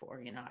that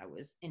before,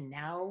 and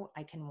now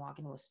I can walk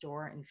into a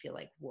store and feel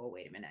like, whoa,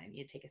 wait a minute, I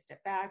need to take a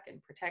step back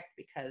and protect,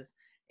 because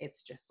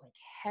it's just like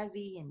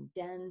heavy and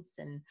dense.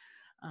 And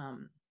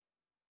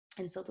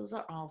so those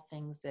are all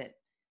things that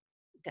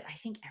I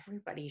think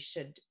everybody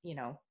should,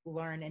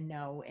 learn and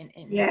know. And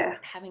Yeah,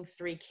 having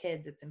 3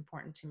 kids, it's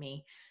important to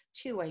me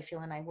too. I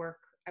feel, and I work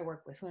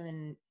with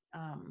women,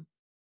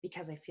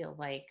 because I feel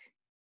like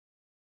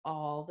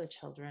all the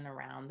children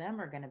around them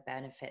are going to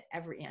benefit.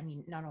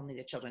 Not only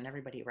the children,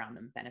 everybody around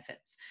them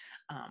benefits.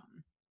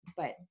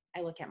 But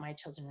I look at my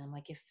children and I'm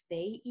like, if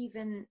the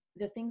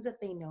things that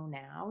they know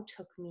now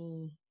took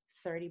me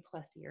 30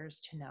 plus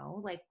years to know,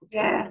 like,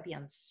 they're going yeah, to be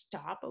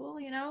unstoppable,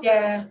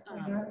 yeah.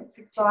 I know. It's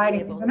to be exciting,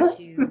 able isn't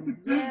to, it?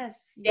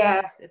 yes,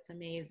 Yeah, it's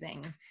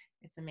amazing.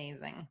 It's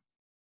amazing.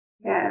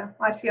 yeah.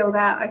 I feel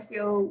that.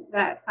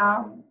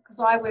 Because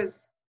I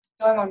was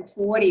going on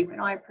 40 when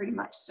I pretty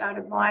much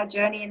started my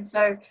journey. And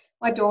so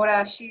my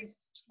daughter,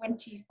 she's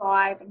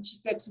 25, and she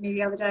said to me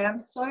the other day, I'm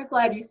so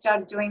glad you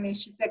started doing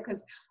this. She said,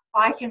 because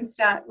I can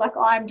start, like,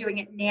 I'm doing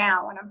it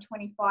now and I'm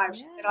 25.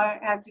 She said, Yeah. I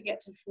don't have to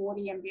get to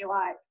 40 and be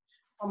like,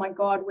 oh my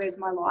God, where's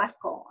my life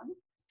gone?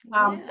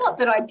 Yeah. Not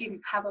that I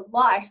didn't have a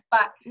life,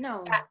 but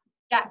No,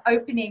 that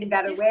opening, it's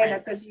that different.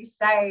 awareness, as you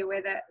say,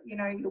 where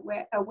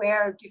you're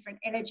aware of different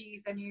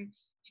energies, and you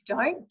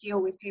don't deal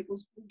with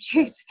people's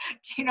bullshit.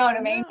 Do you know what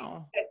I mean?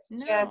 No, It's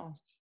no.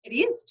 just, it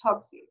is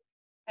toxic,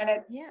 and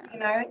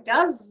Yeah. it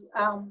does,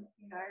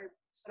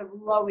 sort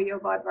of lower your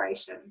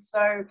vibration.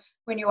 So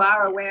when you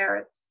are Yes.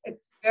 aware,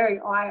 it's very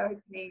eye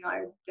opening.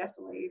 I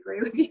definitely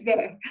agree with you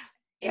there.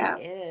 It Yeah,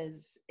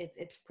 is.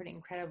 It's pretty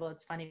incredible.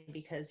 It's funny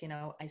because,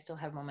 I still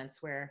have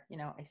moments where,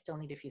 I still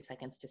need a few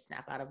seconds to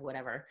snap out of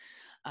whatever.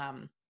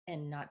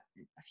 And not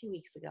a few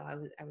weeks ago,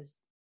 I was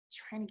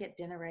trying to get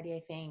dinner ready,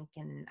 I think,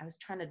 and I was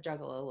trying to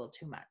juggle a little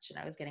too much, and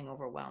I was getting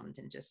overwhelmed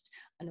and just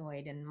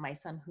annoyed. And my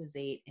son, who's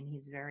 8, and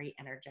he's very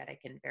energetic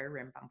and very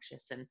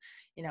rambunctious, and,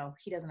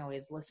 he doesn't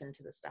always listen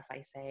to the stuff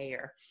I say,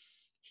 or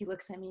he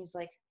looks at me, he's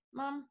like,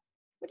 Mom,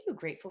 what are you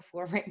grateful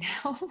for right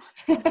now?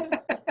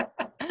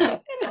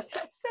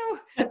 So,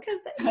 because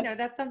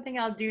that's something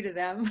I'll do to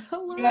them a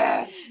lot.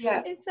 yeah,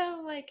 yeah. And so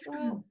I'm like,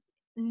 well,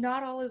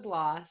 not all is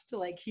lost.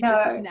 Like, he just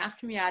No,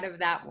 snapped me out of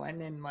that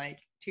one in like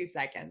 2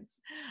 seconds.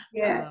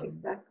 yeah,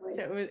 exactly.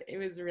 So it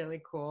was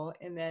really cool.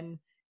 And then,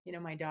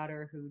 my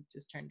daughter, who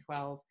just turned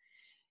 12,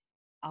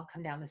 I'll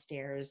come down the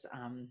stairs,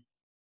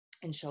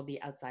 and she'll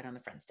be outside on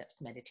the front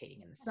steps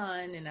meditating in the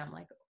sun, and I'm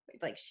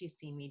like she's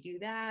seen me do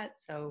that.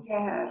 So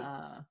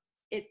Yeah,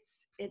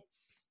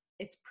 it's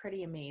it's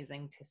pretty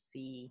amazing to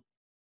see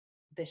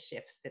the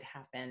shifts that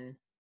happen,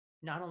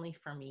 not only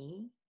for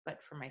me,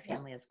 but for my yeah,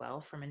 family as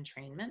well, from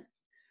entrainment.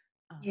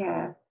 Um,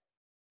 yeah.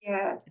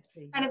 Yeah. it's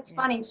pretty, And it's yeah.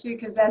 funny too,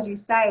 because as you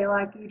say,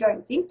 like, you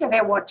don't think that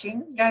they're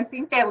watching, you don't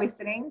think they're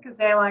listening, because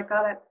they're like,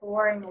 oh, that's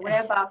boring or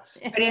whatever.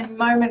 But Yeah. in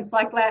moments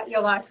like that,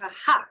 you're like,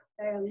 aha,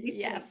 they're listening.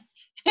 Yes,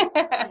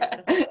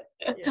 yes,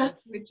 yes.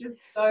 Which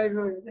is so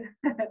good.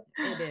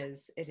 It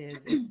is. It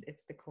is.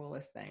 It's the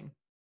coolest thing.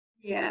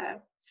 Yeah.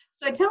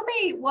 So tell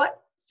me,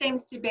 what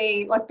seems to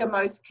be like the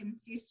most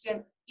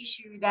consistent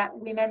issue that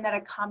women that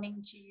are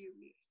coming to you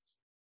with?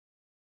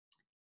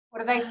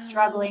 What are they Um,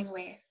 struggling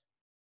with?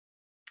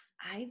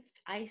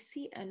 I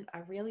see, and I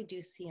really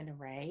do see an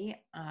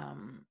array.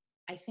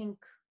 I think,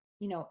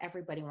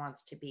 everybody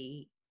wants to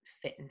be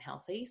fit and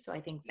healthy. So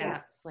I think Yeah.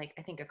 that's, like,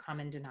 I think a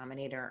common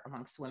denominator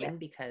amongst Yeah. women,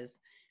 because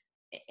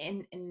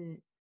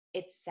and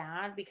it's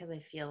sad, because I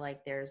feel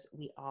like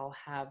we all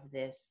have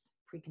this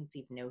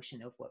preconceived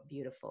notion of what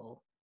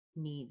beautiful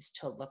needs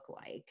to look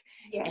like.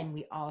 Yeah. And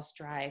we all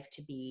strive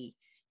to be,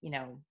 you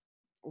know,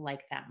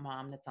 like that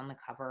mom that's on the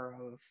cover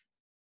of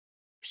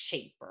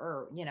Shape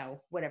or, you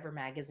know, whatever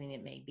magazine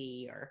it may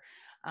be, or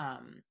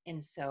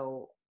and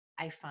so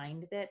I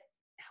find that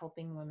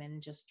helping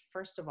women, just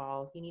first of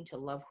all, you need to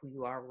love who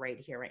you are right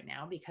here, right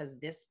now, because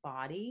this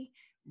body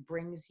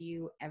brings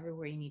you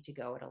everywhere you need to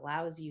go. It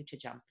allows you to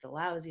jump, it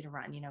allows you to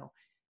run, you know.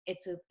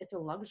 It's a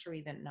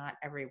luxury that not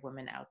every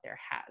woman out there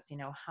has. You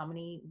know, how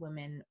many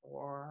women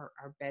or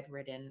are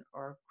bedridden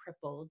or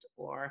crippled,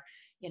 or,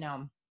 you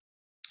know,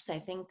 so I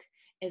think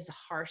as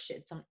harsh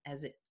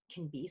as it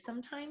can be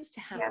sometimes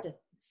to have Yeah. to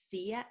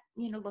see it,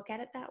 you know, look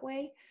at it that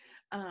way,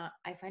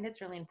 I find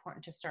it's really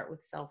important to start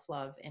with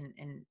self-love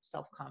and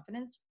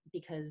self-confidence,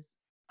 because,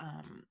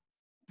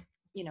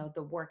 you know,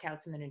 the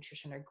workouts and the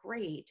nutrition are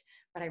great,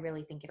 but I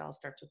really think it all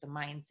starts with the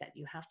mindset.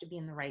 You have to be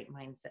in the right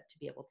mindset to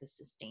be able to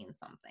sustain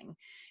something.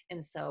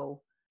 And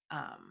so,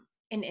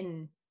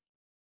 and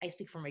I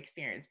speak from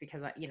experience,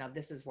 because, you know,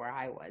 this is where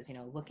I was, you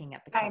know, looking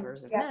at the Same.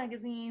 covers of Yeah.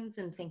 magazines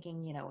and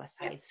thinking, you know, a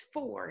Yeah. size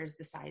 4 is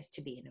the size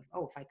to be. And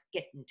if I could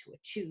get into a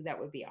 2, that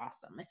would be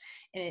awesome.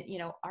 And, you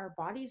know, our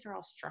bodies are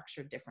all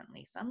structured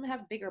differently. Some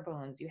have bigger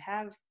bones, you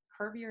have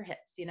curvier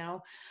hips, you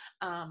know?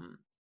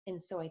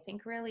 And so I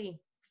think really,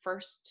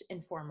 first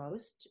and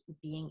foremost,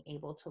 being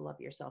able to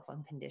love yourself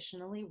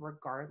unconditionally,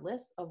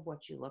 regardless of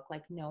what you look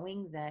like,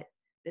 knowing that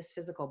this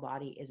physical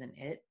body isn't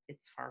it,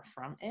 it's far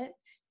from it,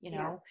 you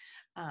know,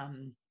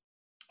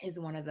 is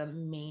one of the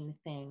main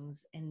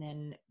things. And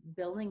then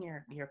building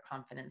your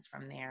confidence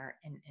from there,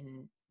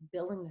 and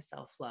building the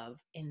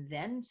self-love, and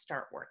then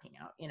start working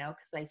out, you know,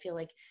 because I feel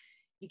like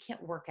you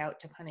can't work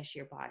out to punish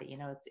your body. You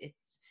know,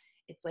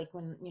 it's like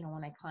when, you know,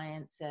 when a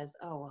client says,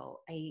 oh,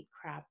 well, I ate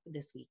crap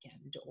this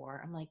weekend,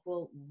 or I'm like,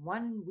 well,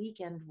 one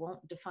weekend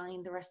won't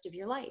define the rest of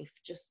your life.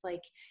 Just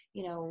like,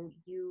 you know,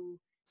 you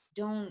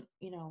don't,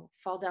 you know,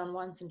 fall down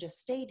once and just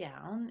stay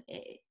down.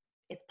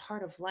 It's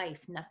part of life.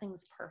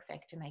 Nothing's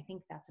perfect. And I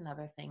think that's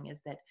another thing,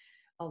 is that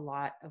a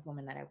lot of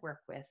women that I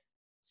work with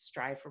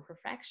strive for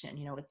perfection.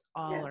 You know, it's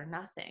all or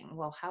nothing.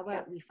 Well, how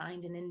about we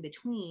find an in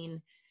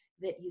between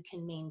that you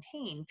can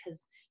maintain?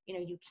 Because, you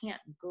know, you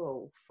can't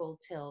go full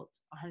tilt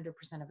 100%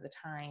 of the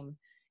time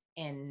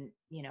and,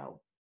 you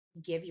know,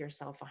 give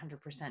yourself 100%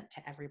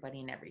 to everybody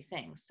and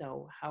everything.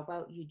 So how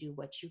about you do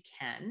what you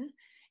can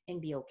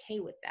and be okay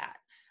with that?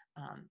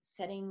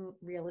 Setting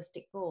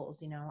realistic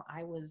goals. You know,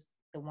 I was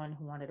the one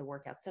who wanted to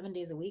work out 7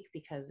 days a week,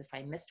 because if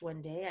I missed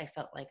one day, I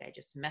felt like I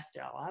just messed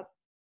it all up,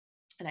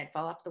 and I'd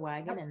fall off the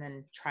wagon and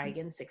then try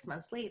again 6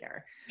 months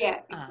later. Yeah,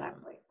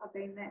 exactly. I've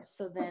been there.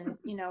 So then,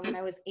 you know, when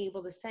I was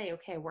able to say,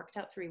 okay, I worked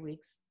out 3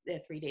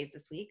 days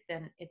this week,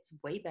 then it's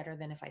way better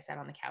than if I sat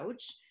on the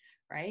couch,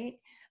 right?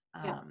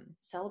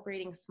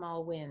 Celebrating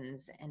small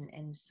wins.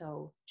 And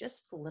so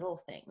just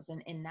little things.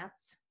 And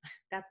that's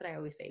what I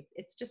always say.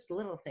 It's just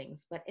little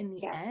things, but in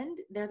the end,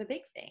 they're the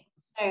big things.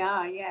 They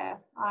are, yeah.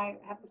 I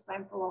have the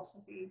same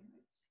philosophy.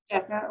 It's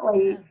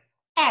definitely,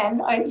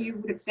 and you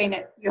would have seen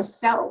it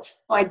yourself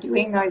by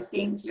doing those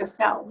things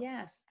yourself.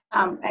 Yes.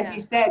 As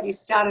you said, you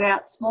started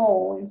out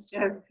small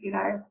instead of, you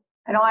know,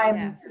 and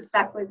I'm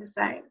exactly the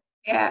same.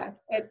 Yeah,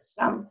 it's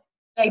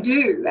they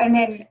do. And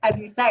then, as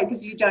you say,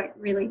 because you don't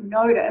really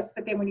notice,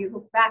 but then when you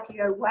look back, you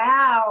go,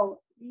 wow,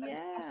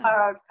 how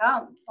far I've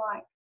come.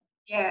 Like,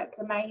 yeah, it's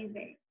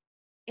amazing.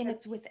 And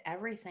it's with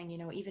everything, you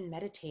know, even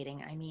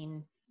meditating. I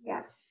mean,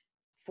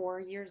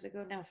 3 years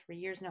ago,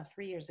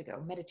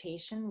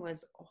 meditation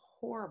was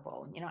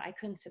horrible. You know, I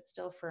couldn't sit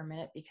still for a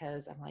minute,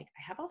 because I'm like,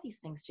 I have all these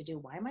things to do.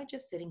 Why am I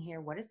just sitting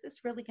here? What is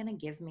this really going to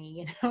give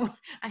me? You know,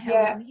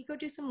 let me go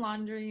do some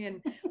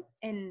laundry.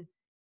 And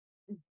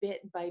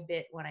bit by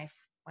bit, when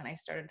I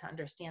started to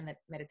understand that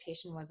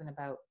meditation wasn't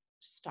about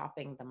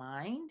stopping the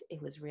mind,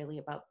 it was really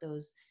about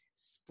those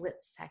split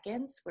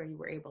seconds where you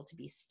were able to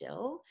be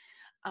still.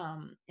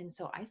 And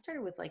so I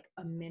started with like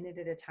a minute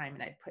at a time,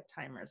 and I'd put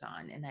timers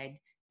on, and I'd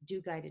do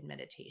guided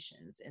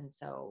meditations. And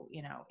so,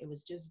 you know, it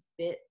was just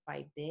bit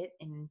by bit,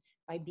 and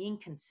by being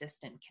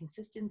consistent.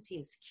 Consistency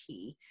is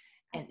key.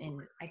 And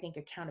I think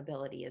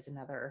accountability is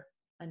another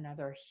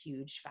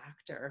huge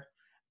factor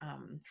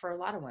for a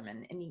lot of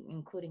women, and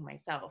including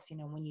myself. You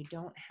know, when you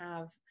don't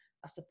have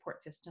a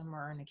support system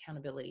or an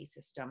accountability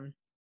system,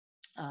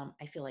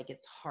 I feel like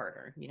it's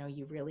harder. You know,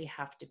 you really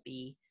have to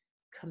be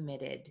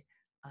committed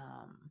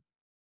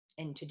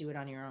and to do it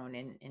on your own.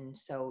 And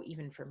so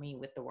even for me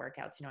with the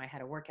workouts, you know, I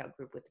had a workout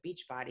group with the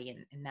Beachbody,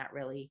 and that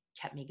really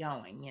kept me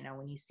going. You know,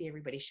 when you see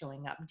everybody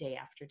showing up day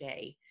after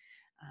day,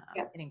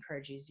 it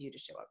encourages you to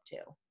show up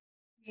too.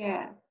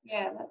 Yeah,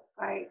 that's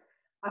great.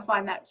 I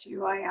find that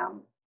too. I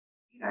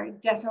you know,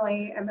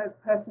 definitely am a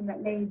person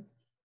that needs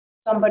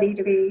somebody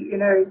to be, you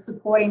know,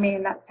 supporting me,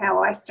 and that's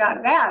how I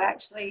started out,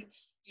 actually,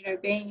 you know,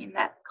 being in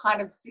that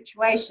kind of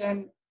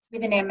situation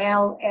with an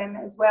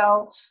MLM as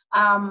well.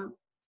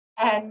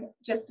 And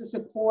just the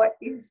support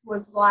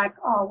was like,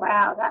 oh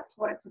wow, that's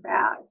what it's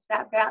about. It's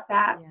about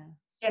that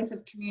sense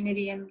of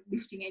community and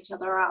lifting each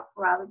other up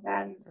rather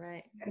than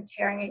you know,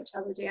 tearing each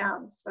other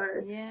down. So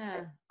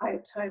I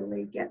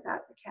totally get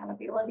that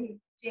accountability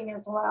thing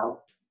as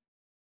well.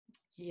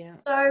 Yeah.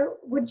 So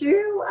would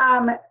you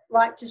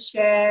like to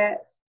share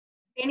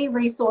any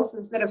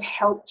resources that have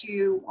helped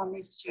you on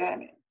this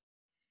journey?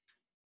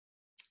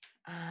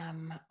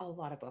 A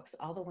lot of books,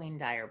 all the Wayne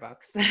Dyer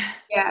books,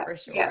 Yeah, for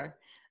yeah, sure.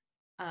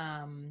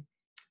 Um,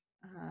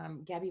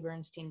 Gabby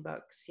Bernstein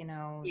books, The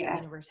yeah,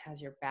 Universe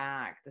Has Your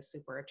Back, The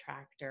Super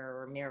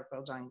Attractor,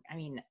 Miracle Junk,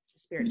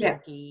 Spirit yeah,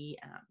 Junkie,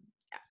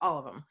 all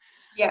of them.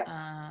 yeah,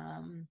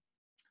 Um,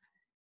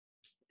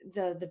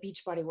 the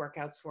Beachbody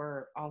workouts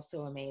were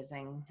also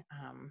amazing.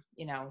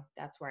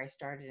 That's where I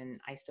started, and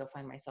I still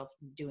find myself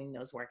doing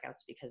those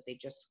workouts because they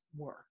just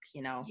work.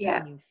 yeah,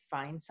 When you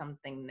find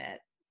something that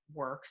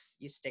works,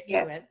 you stick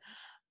yeah. to it.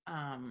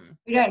 Um,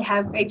 We don't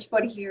have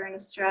Beachbody here in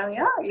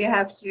Australia. You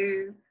have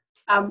to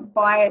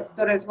buy it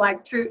sort of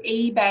like through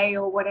eBay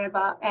or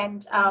whatever.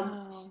 And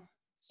oh,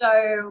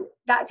 so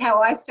that's how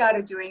I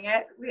started doing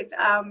it with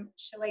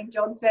Shalene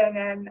Johnson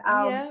and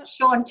yeah,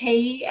 Sean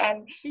T.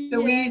 And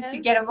so we used to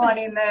yes. get them on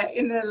in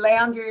the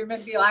lounge room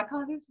and be like,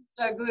 "Oh, this is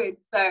so good."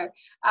 So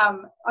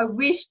I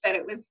wish that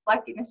it was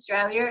like in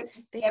Australia. It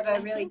just never I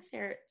really. think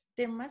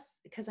there must,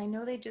 because I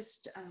know they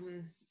just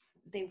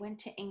they went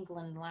to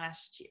England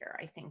last year.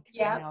 I think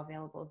they're Yeah, now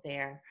available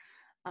there.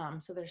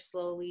 So they're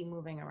slowly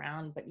moving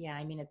around, but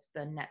yeah, it's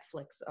the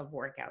Netflix of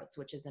workouts,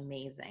 which is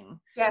amazing.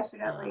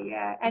 definitely.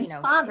 Yeah, and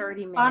fun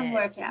 30 workouts.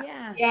 minutes. Yeah.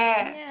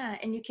 Yeah, Yeah.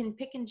 And you can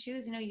pick and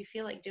choose, you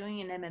feel like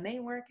doing an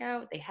MMA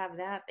workout. They have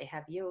that. They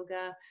have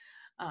yoga.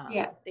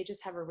 yeah, They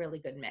just have a really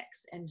good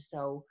mix. And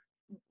so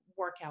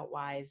workout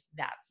wise,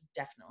 that's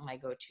definitely my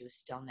go-to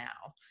still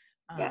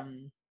now. yeah,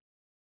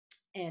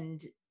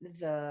 And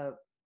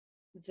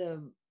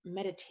the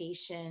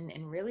meditation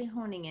and really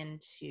honing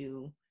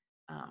into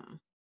um,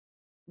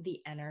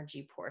 the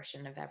energy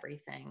portion of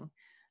everything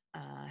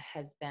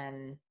has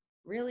been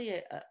really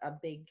a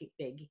big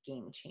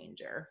game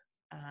changer.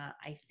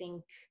 I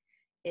think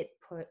it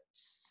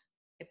puts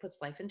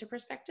life into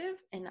perspective,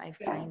 and I've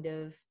yeah, kind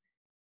of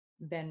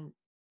been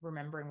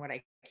remembering what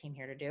I came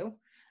here to do.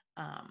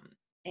 Um,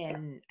 yeah,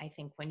 and I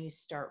think when you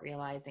start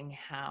realizing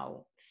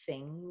how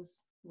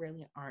things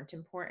really aren't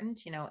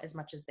important, as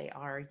much as they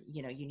are,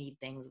 you need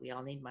things, we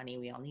all need money,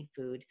 we all need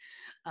food.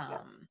 yeah,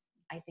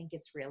 I think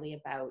it's really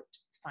about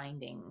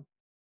finding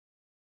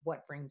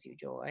what brings you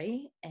joy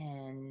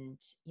and,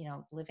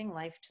 living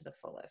life to the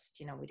fullest.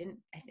 We didn't,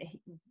 I think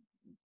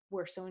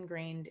we're so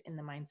ingrained in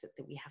the mindset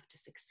that we have to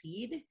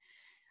succeed.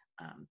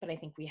 But I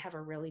think we have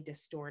a really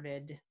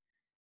distorted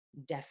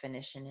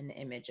definition and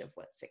image of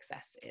what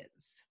success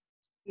is.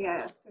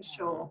 yeah, for Um,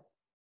 sure.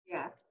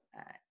 Yeah,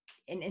 uh,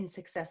 and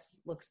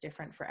success looks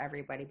different for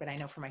everybody, but I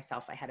know for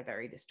myself, I had a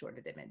very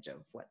distorted image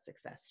of what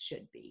success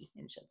should be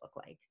and should look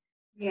like.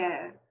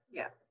 yeah,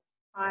 yeah.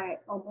 I'm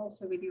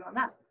also with you on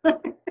that.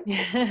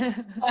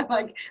 Yeah. I'm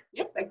like,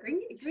 yes,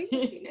 agree with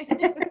you.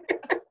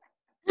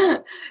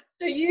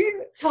 So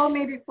you told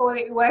me before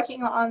that you're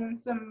working on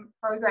some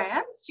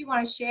programs. Do you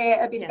want to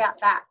share a bit Yes. about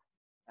that?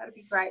 That'd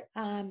be great.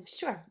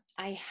 Sure.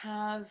 I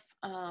have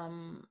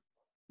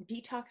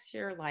Detox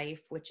Your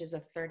Life, which is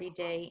a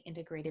 30-day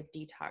integrative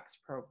detox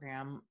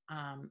program.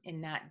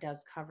 And that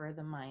does cover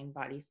the mind,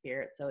 body,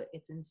 spirit. So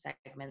it's in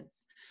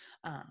segments.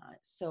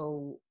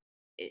 So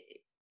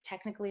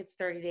technically it's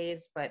 30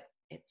 days, but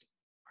it's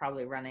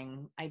probably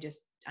running.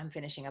 I'm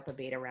finishing up a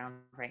beta round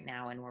right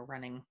now, and we're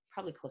running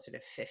probably closer to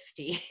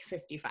 50,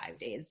 55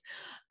 days.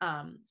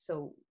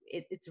 So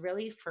it's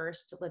really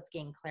first, let's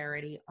gain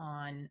clarity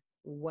on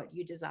what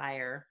you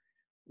desire,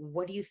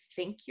 what do you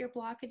think your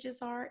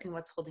blockages are, and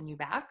what's holding you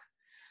back.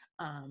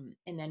 And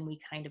then we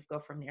kind of go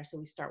from there. So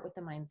we start with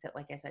the mindset,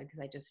 like I said, because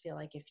I just feel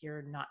like if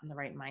you're not in the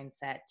right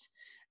mindset,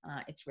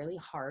 it's really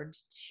hard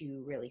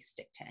to really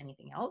stick to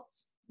anything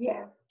else.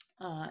 Yeah,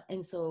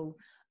 And so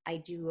I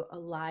do a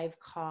live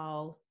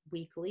call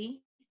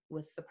weekly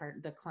with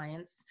the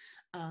clients,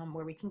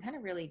 where we can kind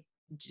of really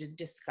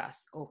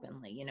discuss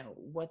openly,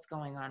 what's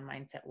going on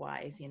mindset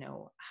wise,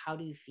 how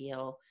do you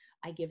feel?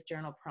 I give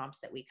journal prompts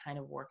that we kind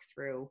of work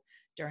through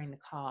during the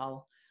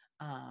call.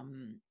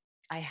 Um,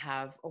 I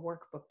have a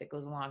workbook that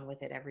goes along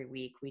with it every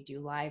week. We do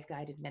live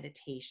guided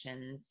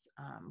meditations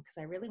because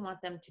I really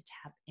want them to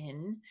tap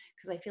in,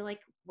 because I feel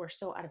like we're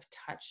so out of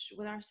touch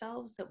with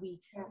ourselves that we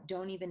yeah,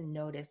 don't even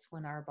notice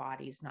when our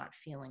body's not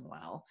feeling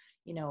well,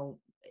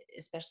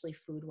 especially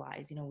food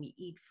wise. We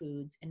eat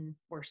foods and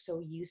we're so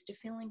used to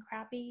feeling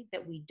crappy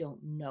that we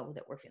don't know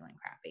that we're feeling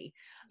crappy.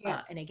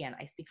 yeah, And again,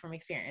 I speak from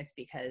experience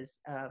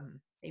because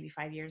maybe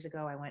 5 years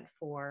ago, I went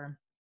for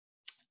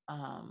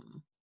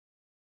um,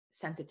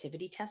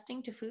 sensitivity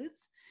testing to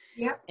foods.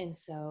 yeah, And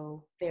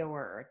so there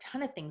were a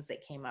ton of things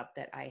that came up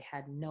that I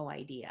had no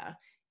idea.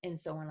 And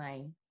so when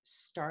I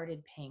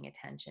started paying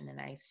attention and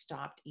I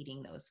stopped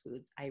eating those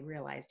foods, I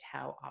realized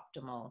how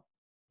optimal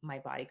my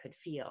body could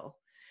feel.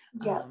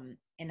 yeah,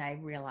 And I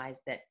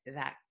realized that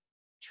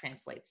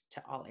translates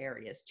to all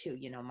areas too,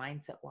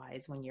 mindset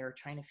wise, when you're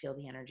trying to feel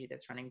the energy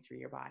that's running through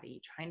your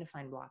body, trying to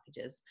find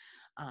blockages.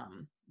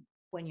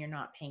 When you're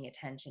not paying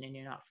attention and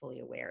you're not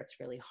fully aware, it's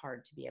really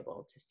hard to be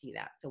able to see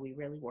that. So we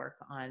really work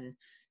on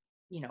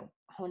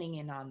honing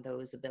in on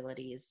those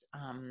abilities.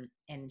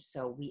 And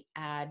so we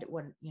add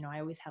I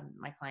always have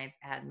my clients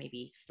add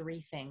maybe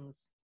 3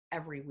 things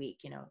every week,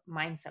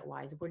 mindset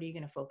wise. What are you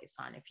going to focus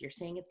on? If you're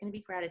saying it's going to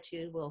be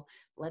gratitude, well,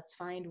 let's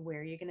find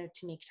where you're going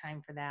to make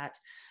time for that.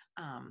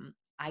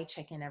 I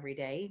check in every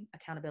day,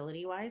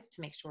 accountability wise,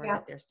 to make sure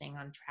that they're staying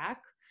on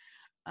track.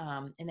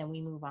 And then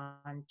we move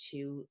on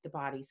to the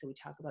body. So we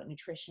talk about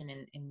nutrition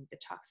and the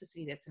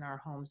toxicity that's in our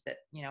homes that,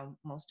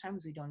 most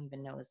times we don't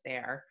even know is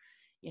there.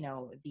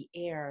 The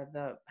air,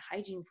 the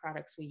hygiene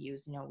products we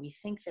use, we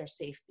think they're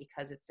safe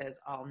because it says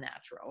all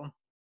natural,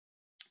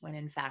 when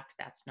in fact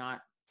that's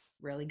not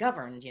really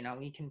governed.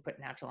 We can put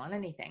natural on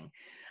anything.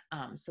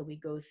 So we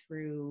go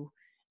through,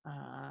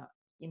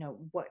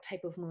 what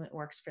type of movement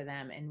works for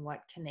them and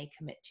what can they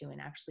commit to and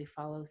actually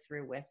follow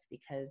through with,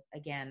 because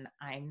again,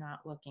 I'm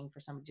not looking for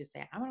somebody to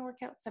say, I'm going to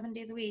work out 7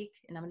 days a week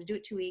and I'm going to do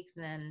it 2 weeks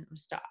and then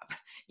stop.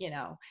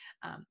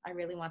 I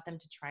really want them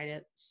to try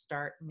to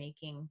start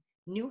making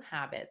new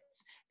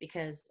habits,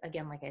 because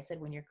again, like I said,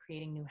 when you're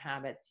creating new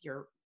habits,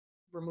 you're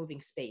removing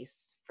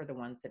space for the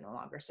ones that no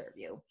longer serve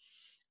you.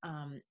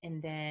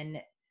 And then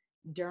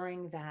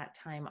during that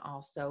time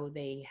also,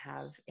 they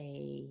have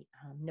a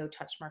no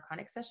touch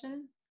Marconic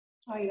session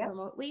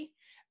remotely.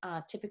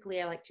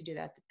 Typically I like to do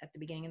that at the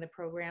beginning of the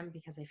program,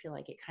 because I feel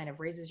like it kind of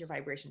raises your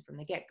vibration from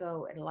the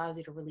get-go. It allows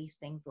you to release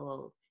things a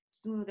little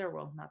smoother,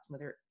 well, not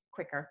smoother,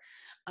 quicker.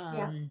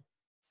 And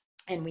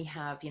we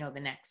have, the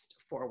next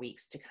 4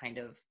 weeks to kind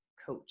of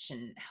coach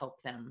and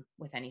help them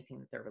with anything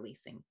that they're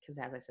releasing. Because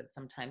as I said,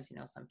 sometimes,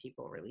 some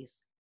people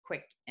release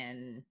quick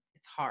and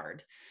it's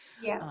hard.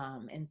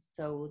 And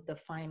so the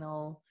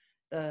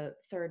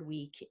third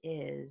week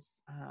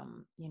is,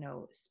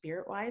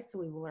 spirit wise. So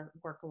we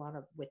work a lot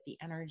with the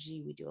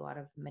energy. We do a lot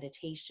of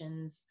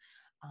meditations,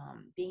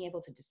 being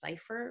able to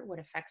decipher what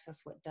affects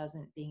us, what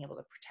doesn't, being able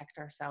to protect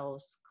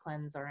ourselves,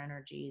 cleanse our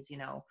energies,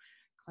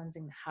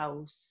 cleansing the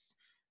house.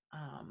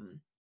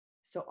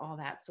 So all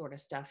that sort of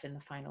stuff in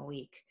the final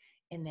week.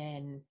 And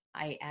then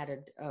I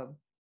added a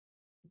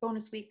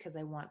bonus week because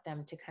I want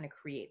them to kind of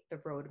create the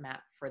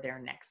roadmap for their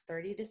next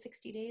 30 to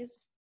 60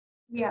 days.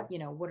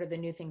 What are the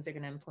new things they're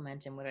going to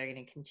implement and what are they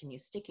going to continue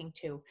sticking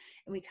to?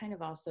 And we kind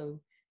of also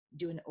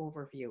do an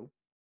overview.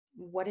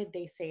 What did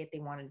they say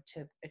they wanted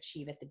to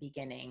achieve at the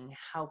beginning?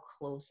 How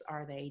close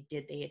are they?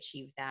 Did they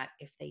achieve that?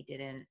 If they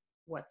didn't,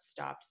 what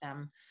stopped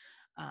them?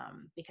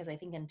 Because I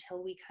think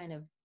until we kind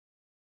of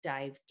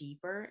dive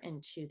deeper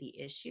into the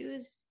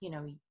issues,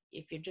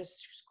 if you're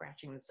just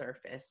scratching the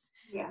surface,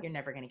 you're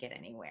never going to get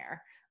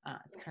anywhere.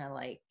 It's kind of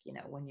like,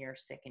 when you're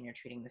sick and you're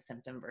treating the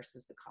symptom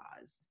versus the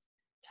cause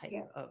type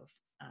of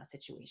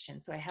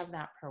situation. So I have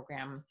that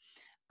program.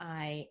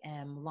 I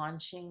am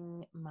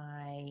launching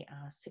my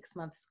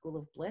 6-month School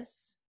of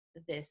Bliss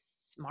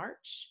this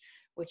March,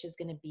 which is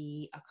going to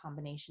be a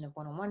combination of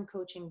one-on-one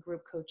coaching,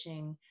 group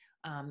coaching.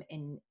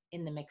 And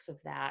in the mix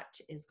of that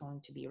is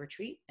going to be a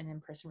retreat, an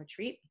in-person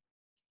retreat,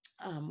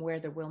 where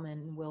the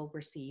women will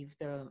receive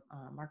the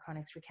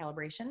Marconics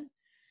recalibration.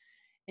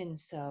 And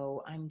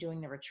so I'm doing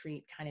the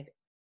retreat kind of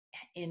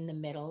in the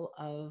middle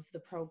of the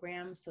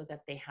program so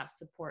that they have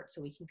support,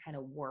 so we can kind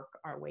of work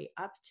our way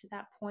up to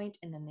that point,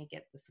 and then they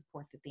get the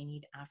support that they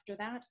need after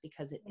that,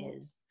 because it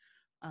is,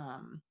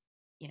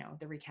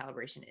 the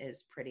recalibration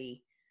is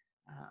pretty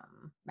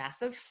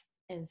massive.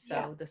 And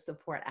so the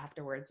support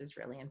afterwards is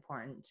really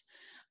important.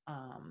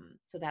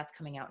 So that's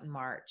coming out in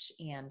March,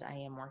 and I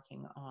am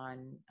working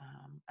on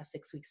a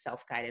 6-week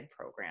self-guided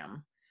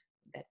program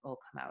that will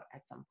come out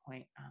at some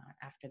point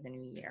after the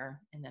new year.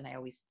 And then I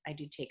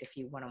do take a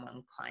few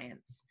one-on-one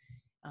clients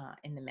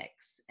in the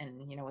mix. And,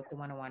 with the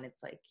one-on-one,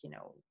 it's like,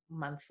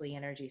 monthly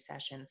energy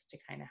sessions to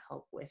kind of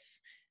help with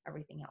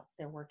everything else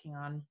they're working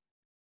on.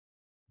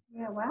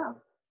 Yeah, wow.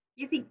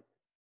 Easy.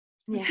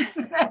 Yeah.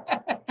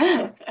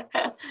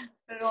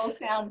 It all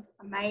sounds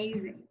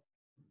amazing.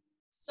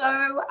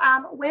 So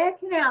where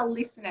can our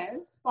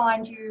listeners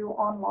find you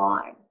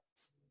online?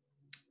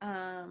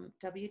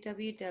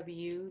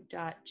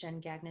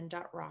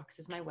 www.jengagnon.rocks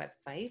is my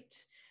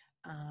website.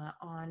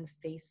 On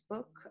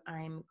Facebook,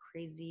 I'm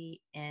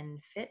Crazy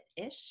and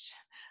Fit-ish,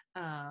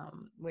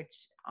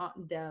 which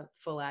the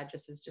full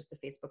address is just the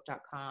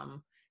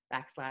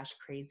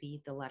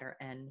facebook.com/crazy, the letter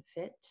N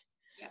fit.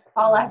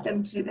 I'll add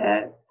them to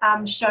the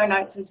show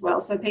notes as well,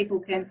 so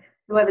people can,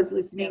 whoever's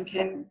listening,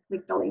 can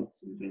click the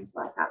links and things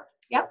like that.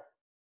 Yep.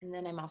 And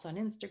then I'm also on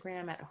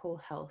Instagram at Whole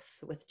Health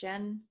with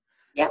Jen.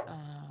 Yep.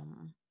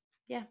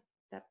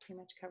 That pretty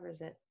much covers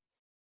it.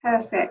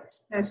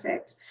 Perfect.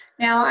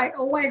 Now, I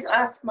always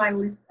ask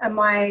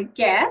my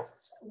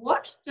guests,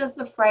 what does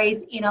the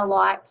phrase inner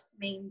light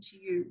mean to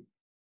you?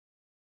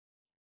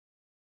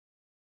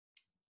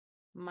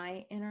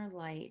 My inner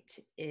light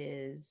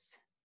is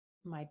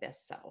my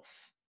best self.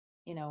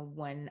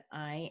 When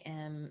I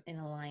am in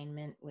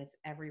alignment with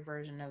every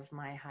version of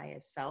my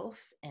highest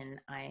self and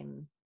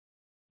I'm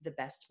the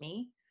best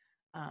me,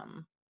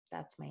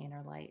 that's my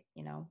inner light.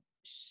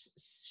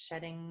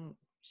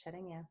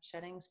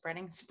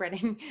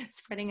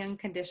 Spreading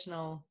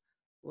unconditional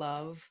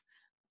love.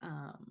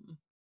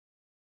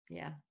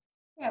 Yeah.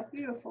 Yeah,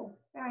 beautiful.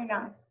 Very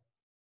nice.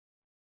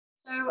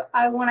 So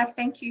I want to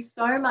thank you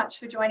so much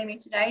for joining me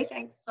today.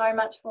 Thanks so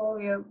much for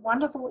all your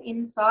wonderful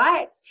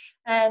insights.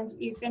 And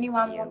if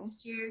anyone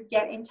wants to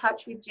get in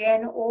touch with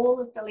Jen,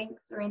 all of the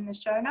links are in the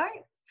show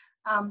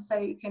notes, so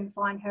you can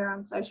find her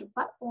on social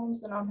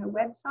platforms and on her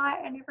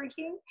website and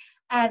everything.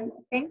 And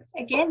thanks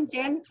again,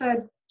 Jen,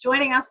 for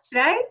joining us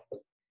today.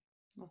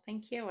 Well,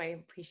 thank you. I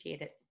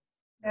appreciate it.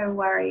 No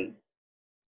worries.